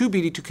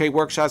BD2K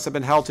workshops have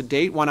been held to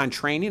date, one on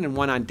training and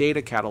one on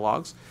data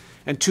catalogs.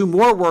 And 2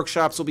 more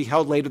workshops will be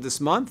held later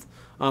this month,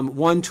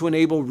 one to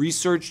enable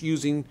research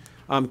using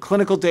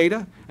clinical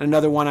data, and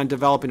another one on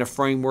developing a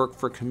framework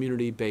for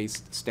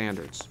community-based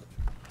standards.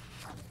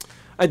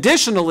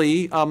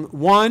 Additionally,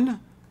 one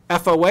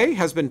FOA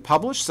has been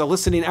published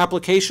soliciting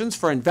applications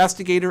for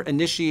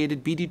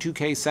investigator-initiated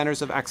BD2K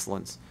Centers of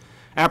Excellence.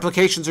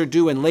 Applications are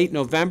due in late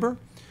November,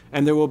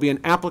 and there will be an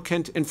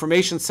applicant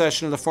information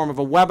session in the form of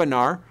a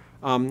webinar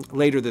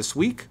later this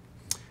week.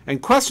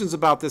 And questions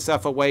about this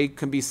FOA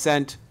can be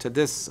sent to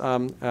this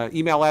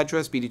email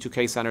address,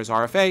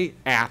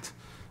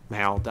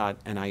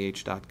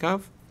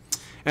 bd2kcentersrfa@mal.nih.gov.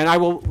 And I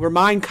will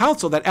remind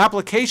Council that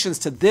applications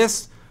to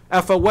this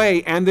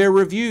FOA and their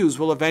reviews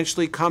will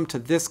eventually come to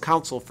this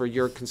Council for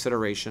your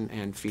consideration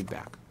and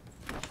feedback.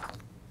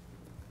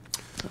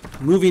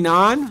 Moving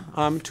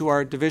on to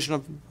our Division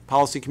of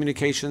Policy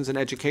Communications and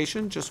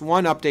Education, just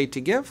one update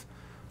to give.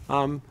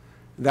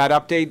 That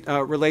update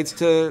relates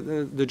to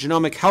the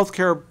Genomic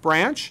Healthcare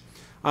Branch,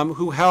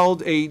 who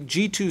held a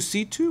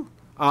G2C2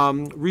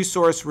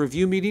 resource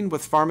review meeting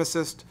with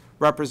pharmacist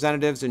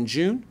representatives in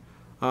June.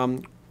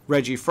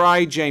 Reggie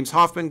Fry, James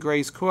Hoffman,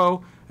 Grace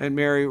Kuo, and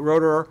Mary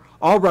Roederer,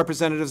 all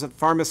representatives of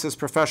pharmacist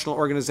professional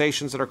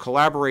organizations that are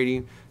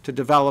collaborating to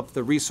develop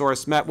the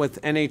resource, met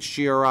with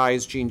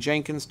NHGRI's Gene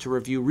Jenkins to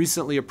review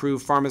recently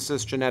approved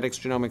pharmacist genetics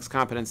genomics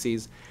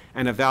competencies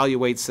and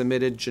evaluate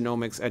submitted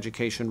genomics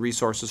education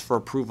resources for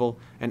approval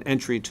and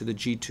entry to the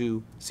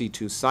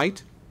G2C2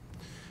 site.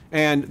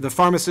 And the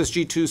pharmacist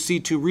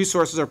G2C2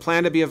 resources are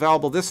planned to be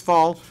available this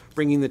fall,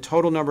 bringing the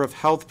total number of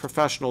health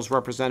professionals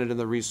represented in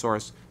the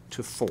resource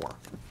to 4.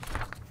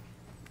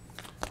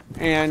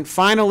 And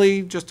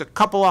finally, just a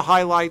couple of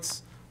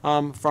highlights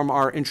from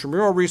our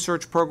intramural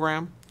research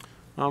program.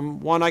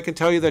 One, I can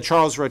tell you that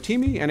Charles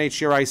Rotimi,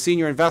 NHGRI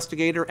Senior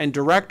Investigator and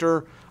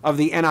Director of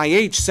the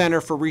NIH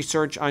Center for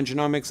Research on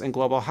Genomics and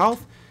Global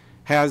Health,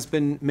 has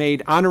been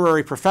made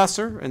Honorary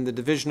Professor in the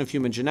Division of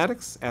Human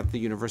Genetics at the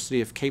University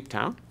of Cape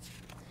Town.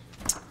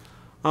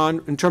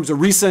 In terms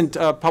of recent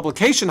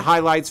publication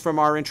highlights from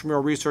our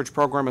intramural research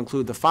program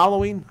include the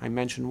following. I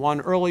mentioned one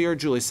earlier.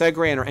 Julie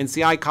Segre and her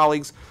NCI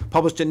colleagues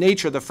published in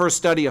Nature the first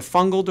study of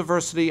fungal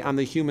diversity on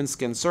the human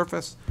skin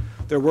surface.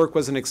 Their work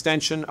was an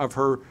extension of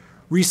her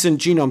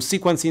recent genome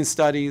sequencing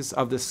studies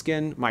of the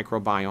skin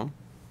microbiome.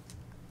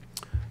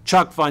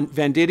 Chuck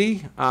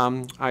Venditti,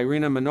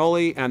 Irina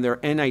Manoli, and their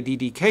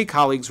NIDDK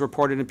colleagues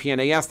reported in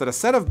PNAS that a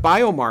set of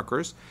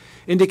biomarkers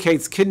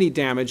indicates kidney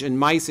damage in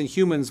mice and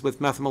humans with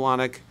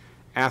methylmalonic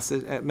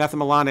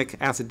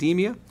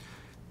acidemia.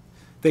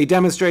 They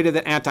demonstrated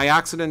that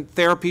antioxidant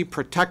therapy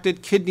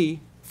protected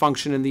kidney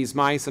function in these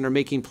mice and are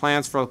making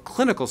plans for a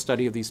clinical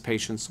study of these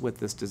patients with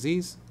this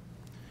disease.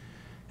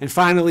 And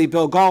finally,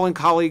 Bill Gall and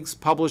colleagues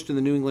published in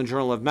the New England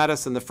Journal of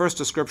Medicine the first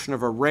description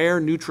of a rare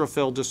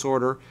neutrophil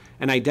disorder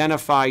and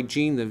identified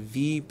gene, the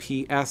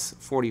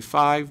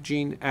VPS45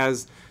 gene,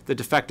 as the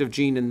defective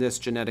gene in this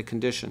genetic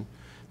condition.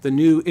 The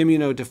new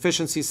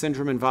immunodeficiency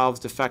syndrome involves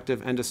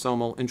defective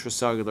endosomal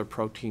intracellular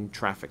protein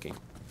trafficking.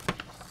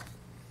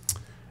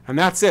 And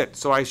that's it.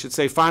 So I should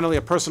say finally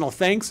a personal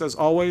thanks, as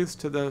always,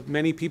 to the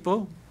many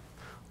people,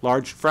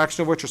 large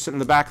fraction of which are sitting in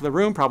the back of the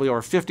room, probably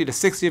over 50 to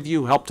 60 of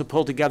you who helped to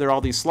pull together all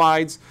these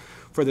slides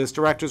for this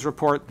director's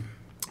report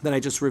that I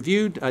just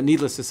reviewed.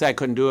 Needless to say, I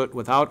couldn't do it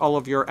without all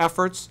of your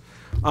efforts.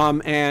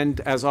 And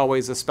as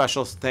always, a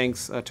special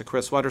thanks to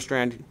Chris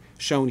Wetterstrand,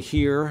 shown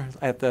here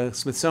at the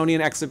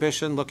Smithsonian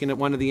exhibition, looking at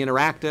one of the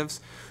interactives,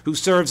 who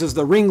serves as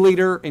the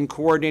ringleader in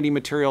coordinating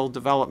material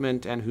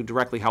development and who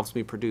directly helps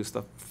me produce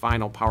the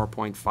final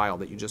PowerPoint file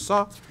that you just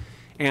saw.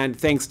 And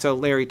thanks to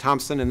Larry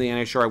Thompson and the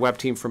NHGRI web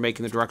team for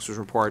making the director's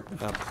report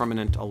a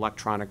permanent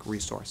electronic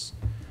resource.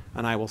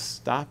 And I will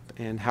stop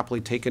and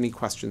happily take any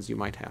questions you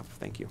might have.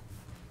 Thank you.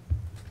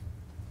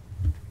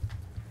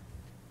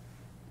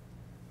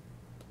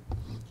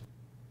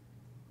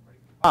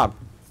 Bob.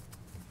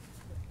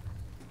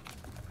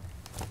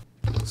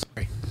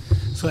 Sorry.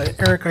 So,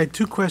 Eric, I had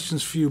 2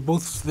 questions for you.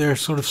 Both they're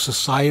sort of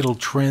societal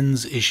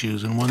trends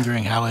issues and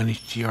wondering how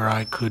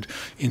NHGRI could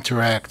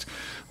interact.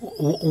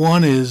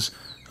 One is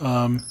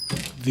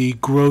the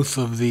growth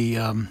of the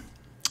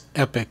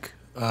EPIC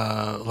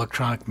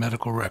electronic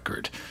medical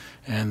record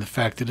and the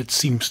fact that it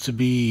seems to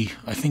be,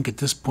 I think at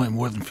this point,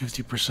 more than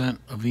 50%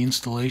 of the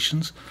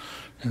installations.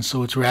 And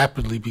so it's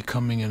rapidly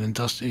becoming an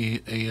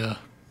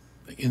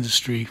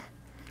industry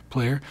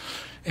player.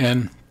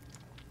 And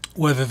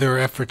whether there are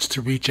efforts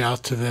to reach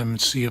out to them and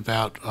see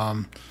about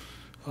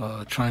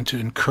trying to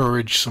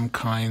encourage some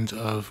kind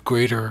of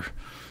greater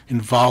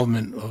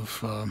involvement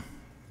of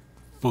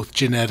both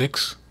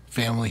genetics,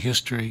 family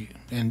history,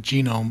 and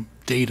genome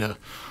data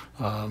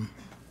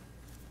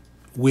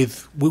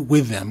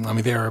with them. I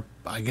mean, they're,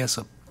 I guess,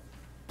 a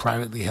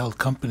privately held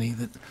company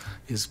that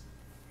is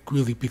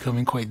really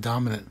becoming quite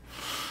dominant.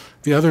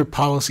 The other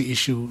policy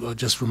issue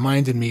just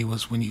reminded me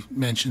was when you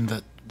mentioned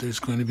that there's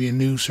going to be a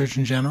new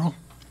Surgeon General.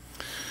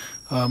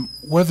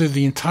 Whether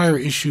the entire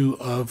issue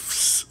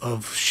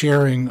of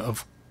sharing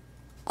of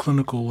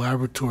clinical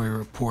laboratory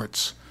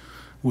reports,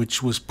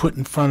 which was put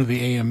in front of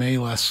the AMA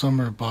last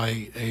summer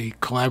by a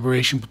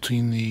collaboration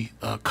between the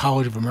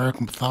College of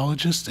American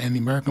Pathologists and the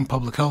American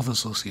Public Health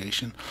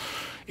Association,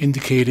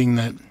 indicating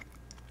that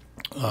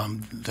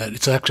that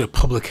it's actually a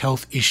public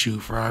health issue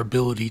for our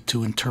ability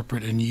to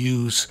interpret and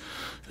use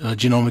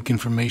genomic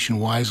information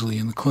wisely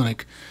in the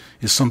clinic,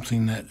 is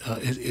something that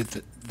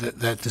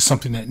that is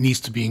something that needs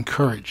to be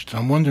encouraged.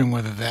 I'm wondering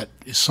whether that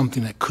is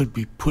something that could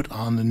be put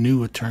on the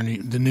new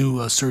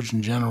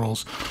Surgeon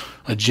General's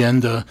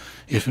agenda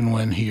if and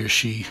when he or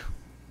she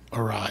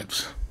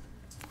arrives.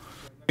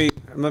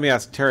 Let me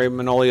ask Terry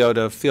Manolio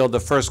to field the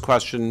first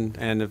question,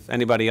 and if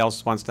anybody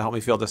else wants to help me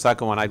field the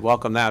second one, I'd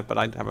welcome that, but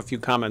I'd have a few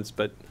comments.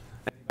 But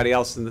anybody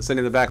else sitting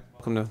in the back,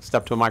 welcome to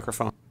step to a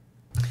microphone.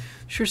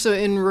 Sure. So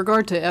in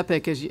regard to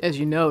Epic, as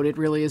you note, it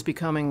really is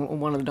becoming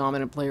one of the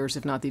dominant players,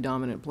 if not the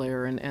dominant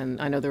player.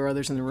 And I know there are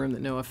others in the room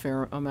that know a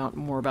fair amount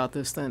more about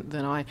this than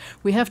I.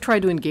 We have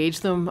tried to engage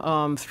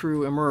them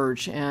through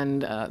Emerge.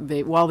 And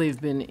while they've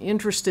been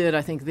interested,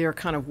 I think they're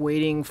kind of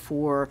waiting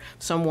for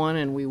someone,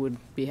 and we would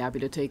be happy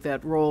to take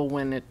that role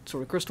when it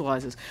sort of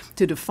crystallizes,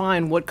 to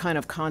define what kind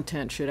of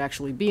content should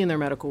actually be in their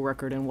medical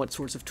record and what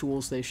sorts of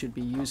tools they should be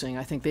using.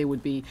 I think they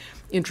would be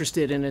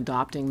interested in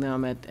adopting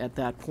them at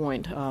that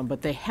point.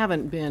 But they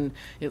haven't been,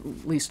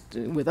 at least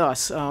with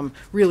us,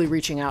 really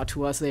reaching out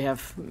to us. They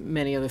have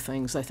many other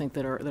things, I think,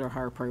 that are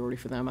higher priority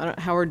for them.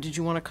 Howard, did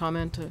you want to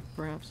comment,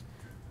 perhaps?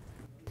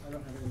 I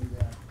don't have anything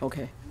to add.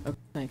 Okay,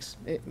 thanks.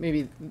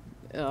 Maybe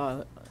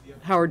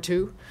Howard,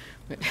 too?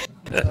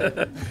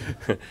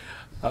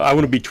 I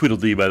want to be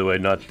Tweedledee, by the way,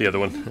 not the other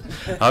one.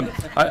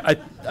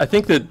 I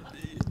think that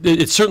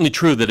it's certainly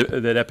true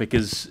that Epic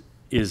is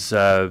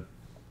taking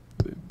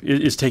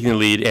the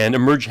lead, and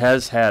Emerge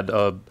has had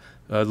a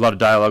lot of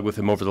dialogue with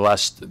him over at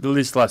least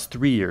the last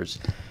 3 years.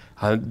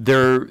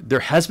 There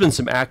has been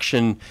some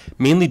action,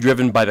 mainly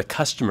driven by the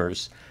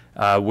customers,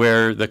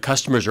 where the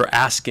customers are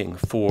asking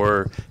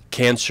for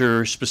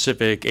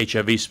cancer-specific,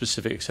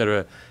 HIV-specific, et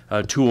cetera,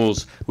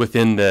 tools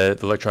within the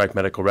electronic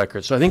medical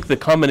record. So I think the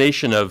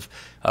combination of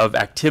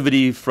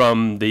activity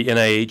from the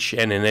NIH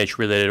and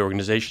NIH-related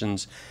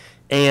organizations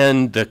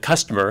and the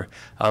customer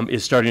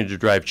is starting to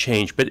drive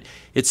change. But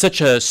it's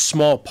such a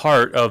small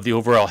part of the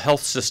overall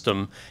health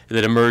system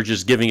that Emerge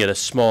is giving it a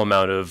small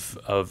amount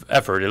of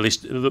effort, at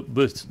least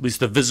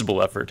the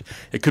visible effort.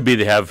 It could be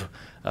they have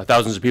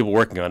thousands of people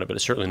working on it, but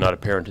it's certainly not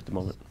apparent at the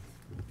moment.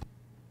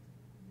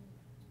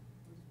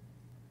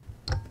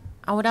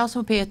 I would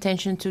also pay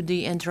attention to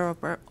the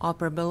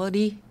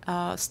interoperability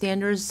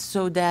standards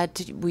so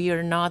that we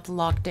are not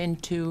locked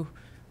into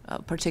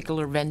a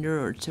particular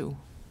vendor or two.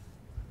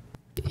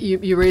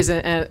 You raise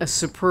a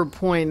superb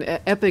point.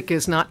 Epic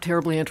is not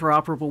terribly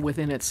interoperable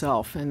within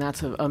itself, and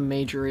that's a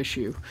major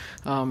issue.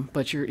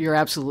 But you're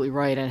absolutely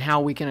right, and how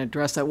we can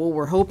address that. What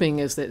we're hoping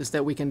is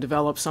that we can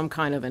develop some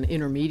kind of an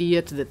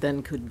intermediate that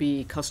then could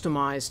be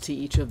customized to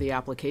each of the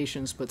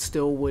applications, but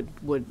still would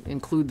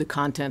include the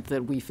content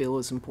that we feel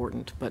is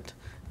important. But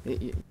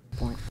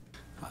point.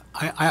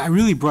 I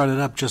really brought it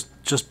up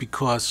just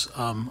because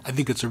I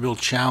think it's a real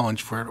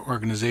challenge for an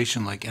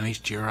organization like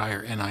NHGRI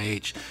or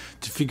NIH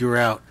to figure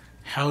out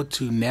how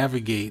to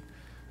navigate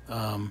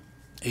a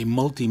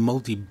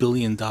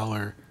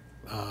multi-billion-dollar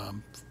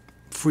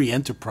free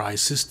enterprise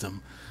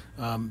system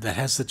that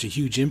has such a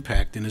huge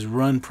impact and is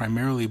run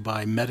primarily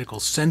by medical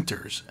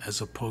centers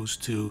as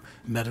opposed to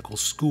medical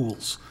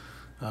schools.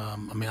 I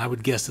mean, I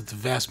would guess that the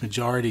vast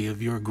majority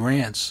of your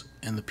grants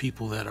and the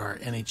people that are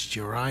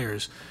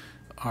NHGRIers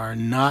are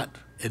not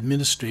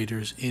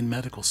administrators in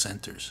medical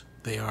centers.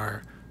 They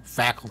are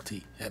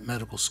faculty at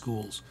medical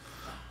schools.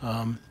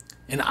 And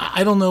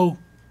I don't know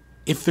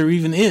if there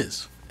even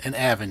is an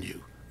avenue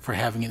for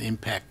having an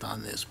impact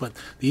on this. But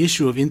the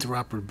issue of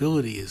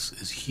interoperability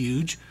is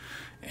huge,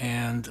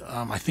 and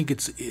I think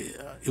it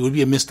would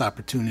be a missed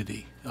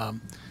opportunity.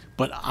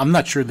 But I'm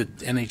not sure that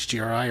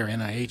NHGRI or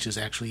NIH is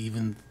actually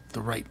even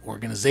the right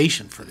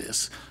organization for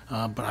this,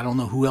 but I don't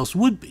know who else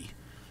would be.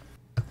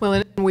 Well,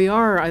 and we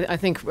are, I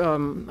think,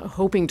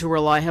 hoping to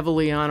rely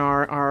heavily on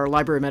our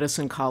library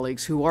medicine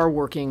colleagues who are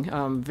working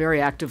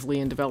very actively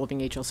in developing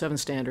HL7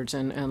 standards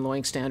and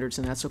LOINC standards,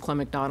 and that's so Clem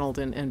McDonald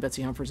and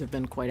Betsy Humphers have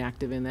been quite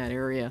active in that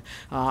area.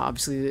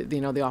 Obviously,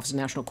 the Office of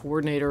National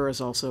Coordinator is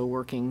also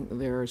working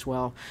there as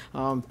well.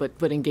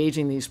 But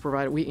engaging these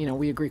providers,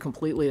 we agree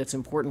completely that's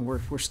important.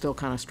 We're still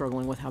kind of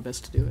struggling with how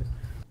best to do it.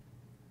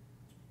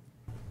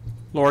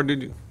 Laura,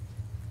 you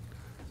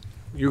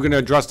going to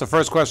address the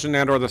first question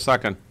and or the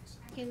second?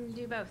 Can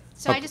do both.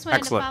 So I just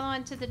wanted excellent. to follow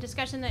on to the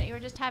discussion that you were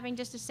just having,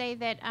 just to say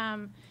that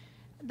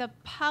the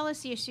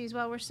policy issues,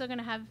 well, we're still going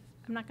to have,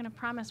 I'm not going to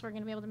promise we're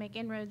going to be able to make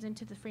inroads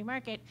into the free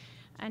market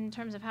in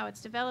terms of how it's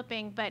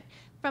developing, but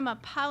from a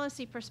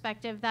policy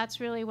perspective, that's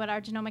really what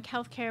our genomic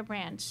healthcare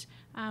branch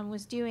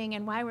was doing,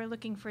 and why we're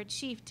looking for a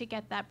chief to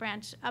get that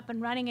branch up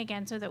and running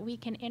again, so that we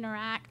can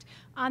interact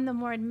on the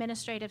more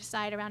administrative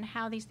side around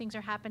how these things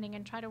are happening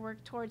and try to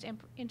work towards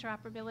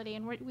interoperability.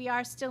 And we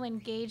are still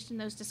engaged in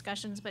those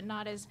discussions, but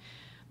not as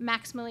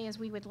maximally as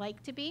we would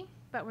like to be,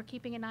 but we're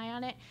keeping an eye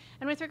on it.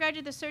 And with regard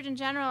to the Surgeon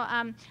General,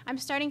 I'm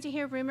starting to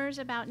hear rumors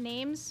about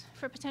names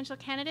for potential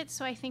candidates,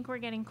 so I think we're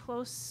getting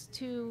close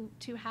to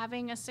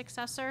having a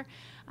successor.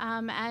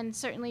 And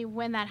certainly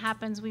when that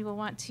happens, we will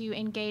want to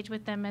engage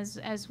with them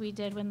as we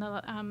did when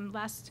the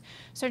last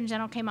Surgeon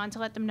General came on, to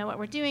let them know what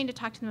we're doing, to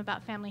talk to them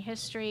about family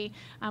history.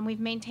 We've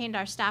maintained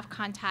our staff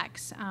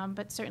contacts,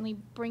 but certainly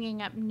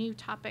bringing up new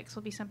topics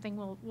will be something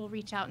we'll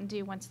reach out and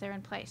do once they're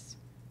in place.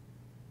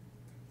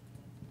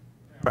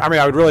 I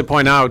mean, I would really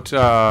point out,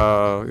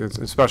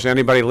 especially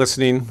anybody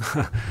listening,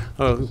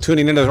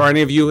 tuning in, or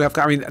any of you have,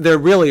 I mean, there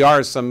really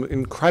are some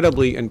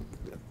incredibly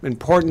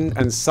important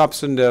and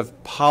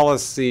substantive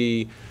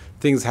policy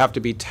things have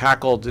to be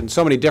tackled in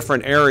so many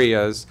different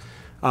areas.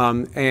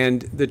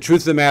 And the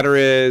truth of the matter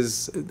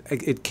is,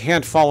 it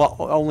can't fall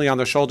only on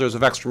the shoulders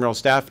of extramural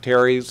staff,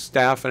 Terry's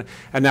staff,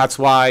 and that's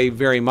why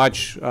very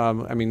much,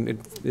 I mean,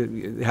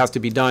 it has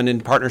to be done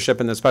in partnership,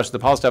 and especially the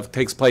policy stuff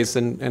takes place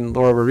in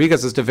Laura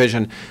Rodriguez's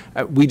division.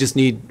 We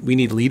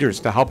need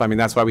leaders to help. I mean,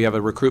 that's why we have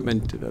a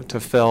recruitment to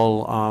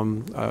fill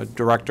a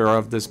director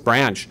of this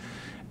branch.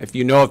 If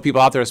you know of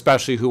people out there,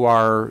 especially who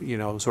are, you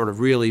know, sort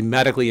of really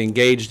medically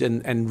engaged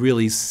and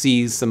really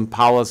see some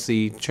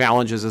policy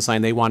challenges as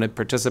something they want to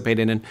participate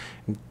in and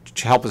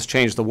help us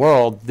change the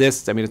world,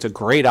 I mean, it's a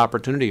great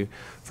opportunity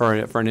for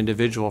an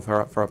individual,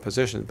 for a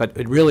position. But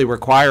it really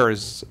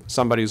requires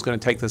somebody who's going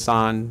to take this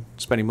on,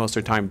 spending most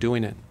of their time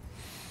doing it.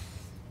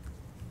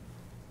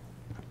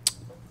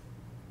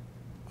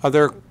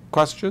 Other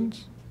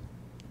questions?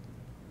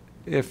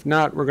 If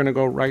not, we're going to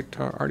go right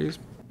to Artie's.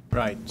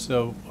 Right.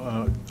 So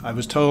I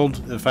was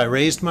told if I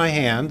raised my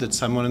hand that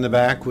someone in the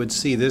back would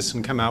see this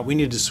and come out. We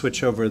need to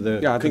switch over the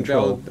Yeah, I think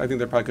control. they're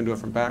probably going to do it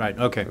from back. Right.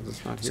 Okay.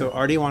 It's not here. So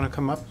Artie, you want to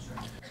come up?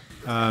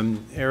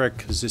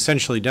 Eric has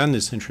essentially done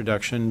this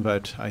introduction,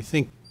 but I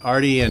think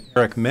Artie and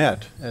Eric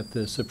met at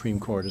the Supreme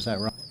Court. Is that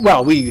right?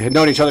 Well, we had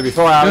known each other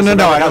before. No,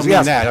 I don't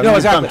mean that. I No, mean,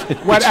 exactly.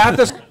 What at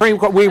the Supreme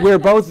Court, we were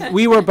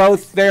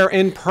both there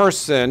in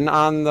person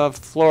on the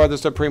floor of the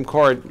Supreme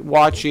Court,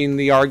 watching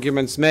the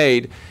arguments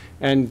made.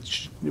 And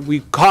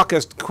we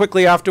caucused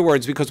quickly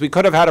afterwards because we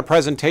could have had a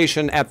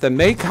presentation at the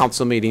May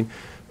Council meeting,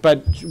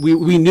 but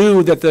we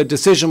knew that the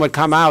decision would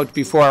come out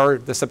before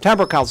the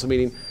September Council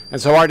meeting. And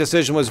so our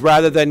decision was,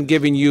 rather than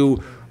giving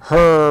you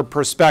her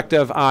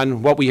perspective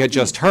on what we had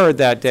just heard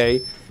that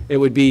day, it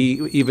would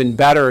be even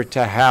better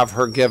to have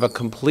her give a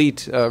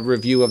complete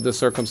review of the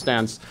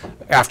circumstance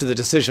after the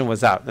decision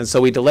was out. And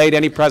so we delayed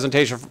any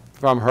presentation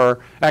from her.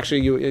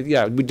 Actually,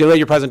 we delayed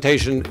your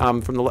presentation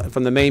from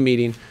the May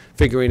meeting,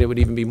 figuring it would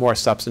even be more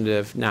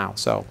substantive now.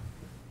 So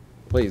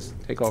please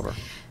take over.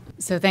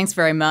 So thanks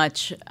very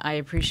much. I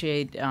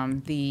appreciate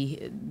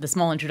the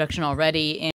small introduction already.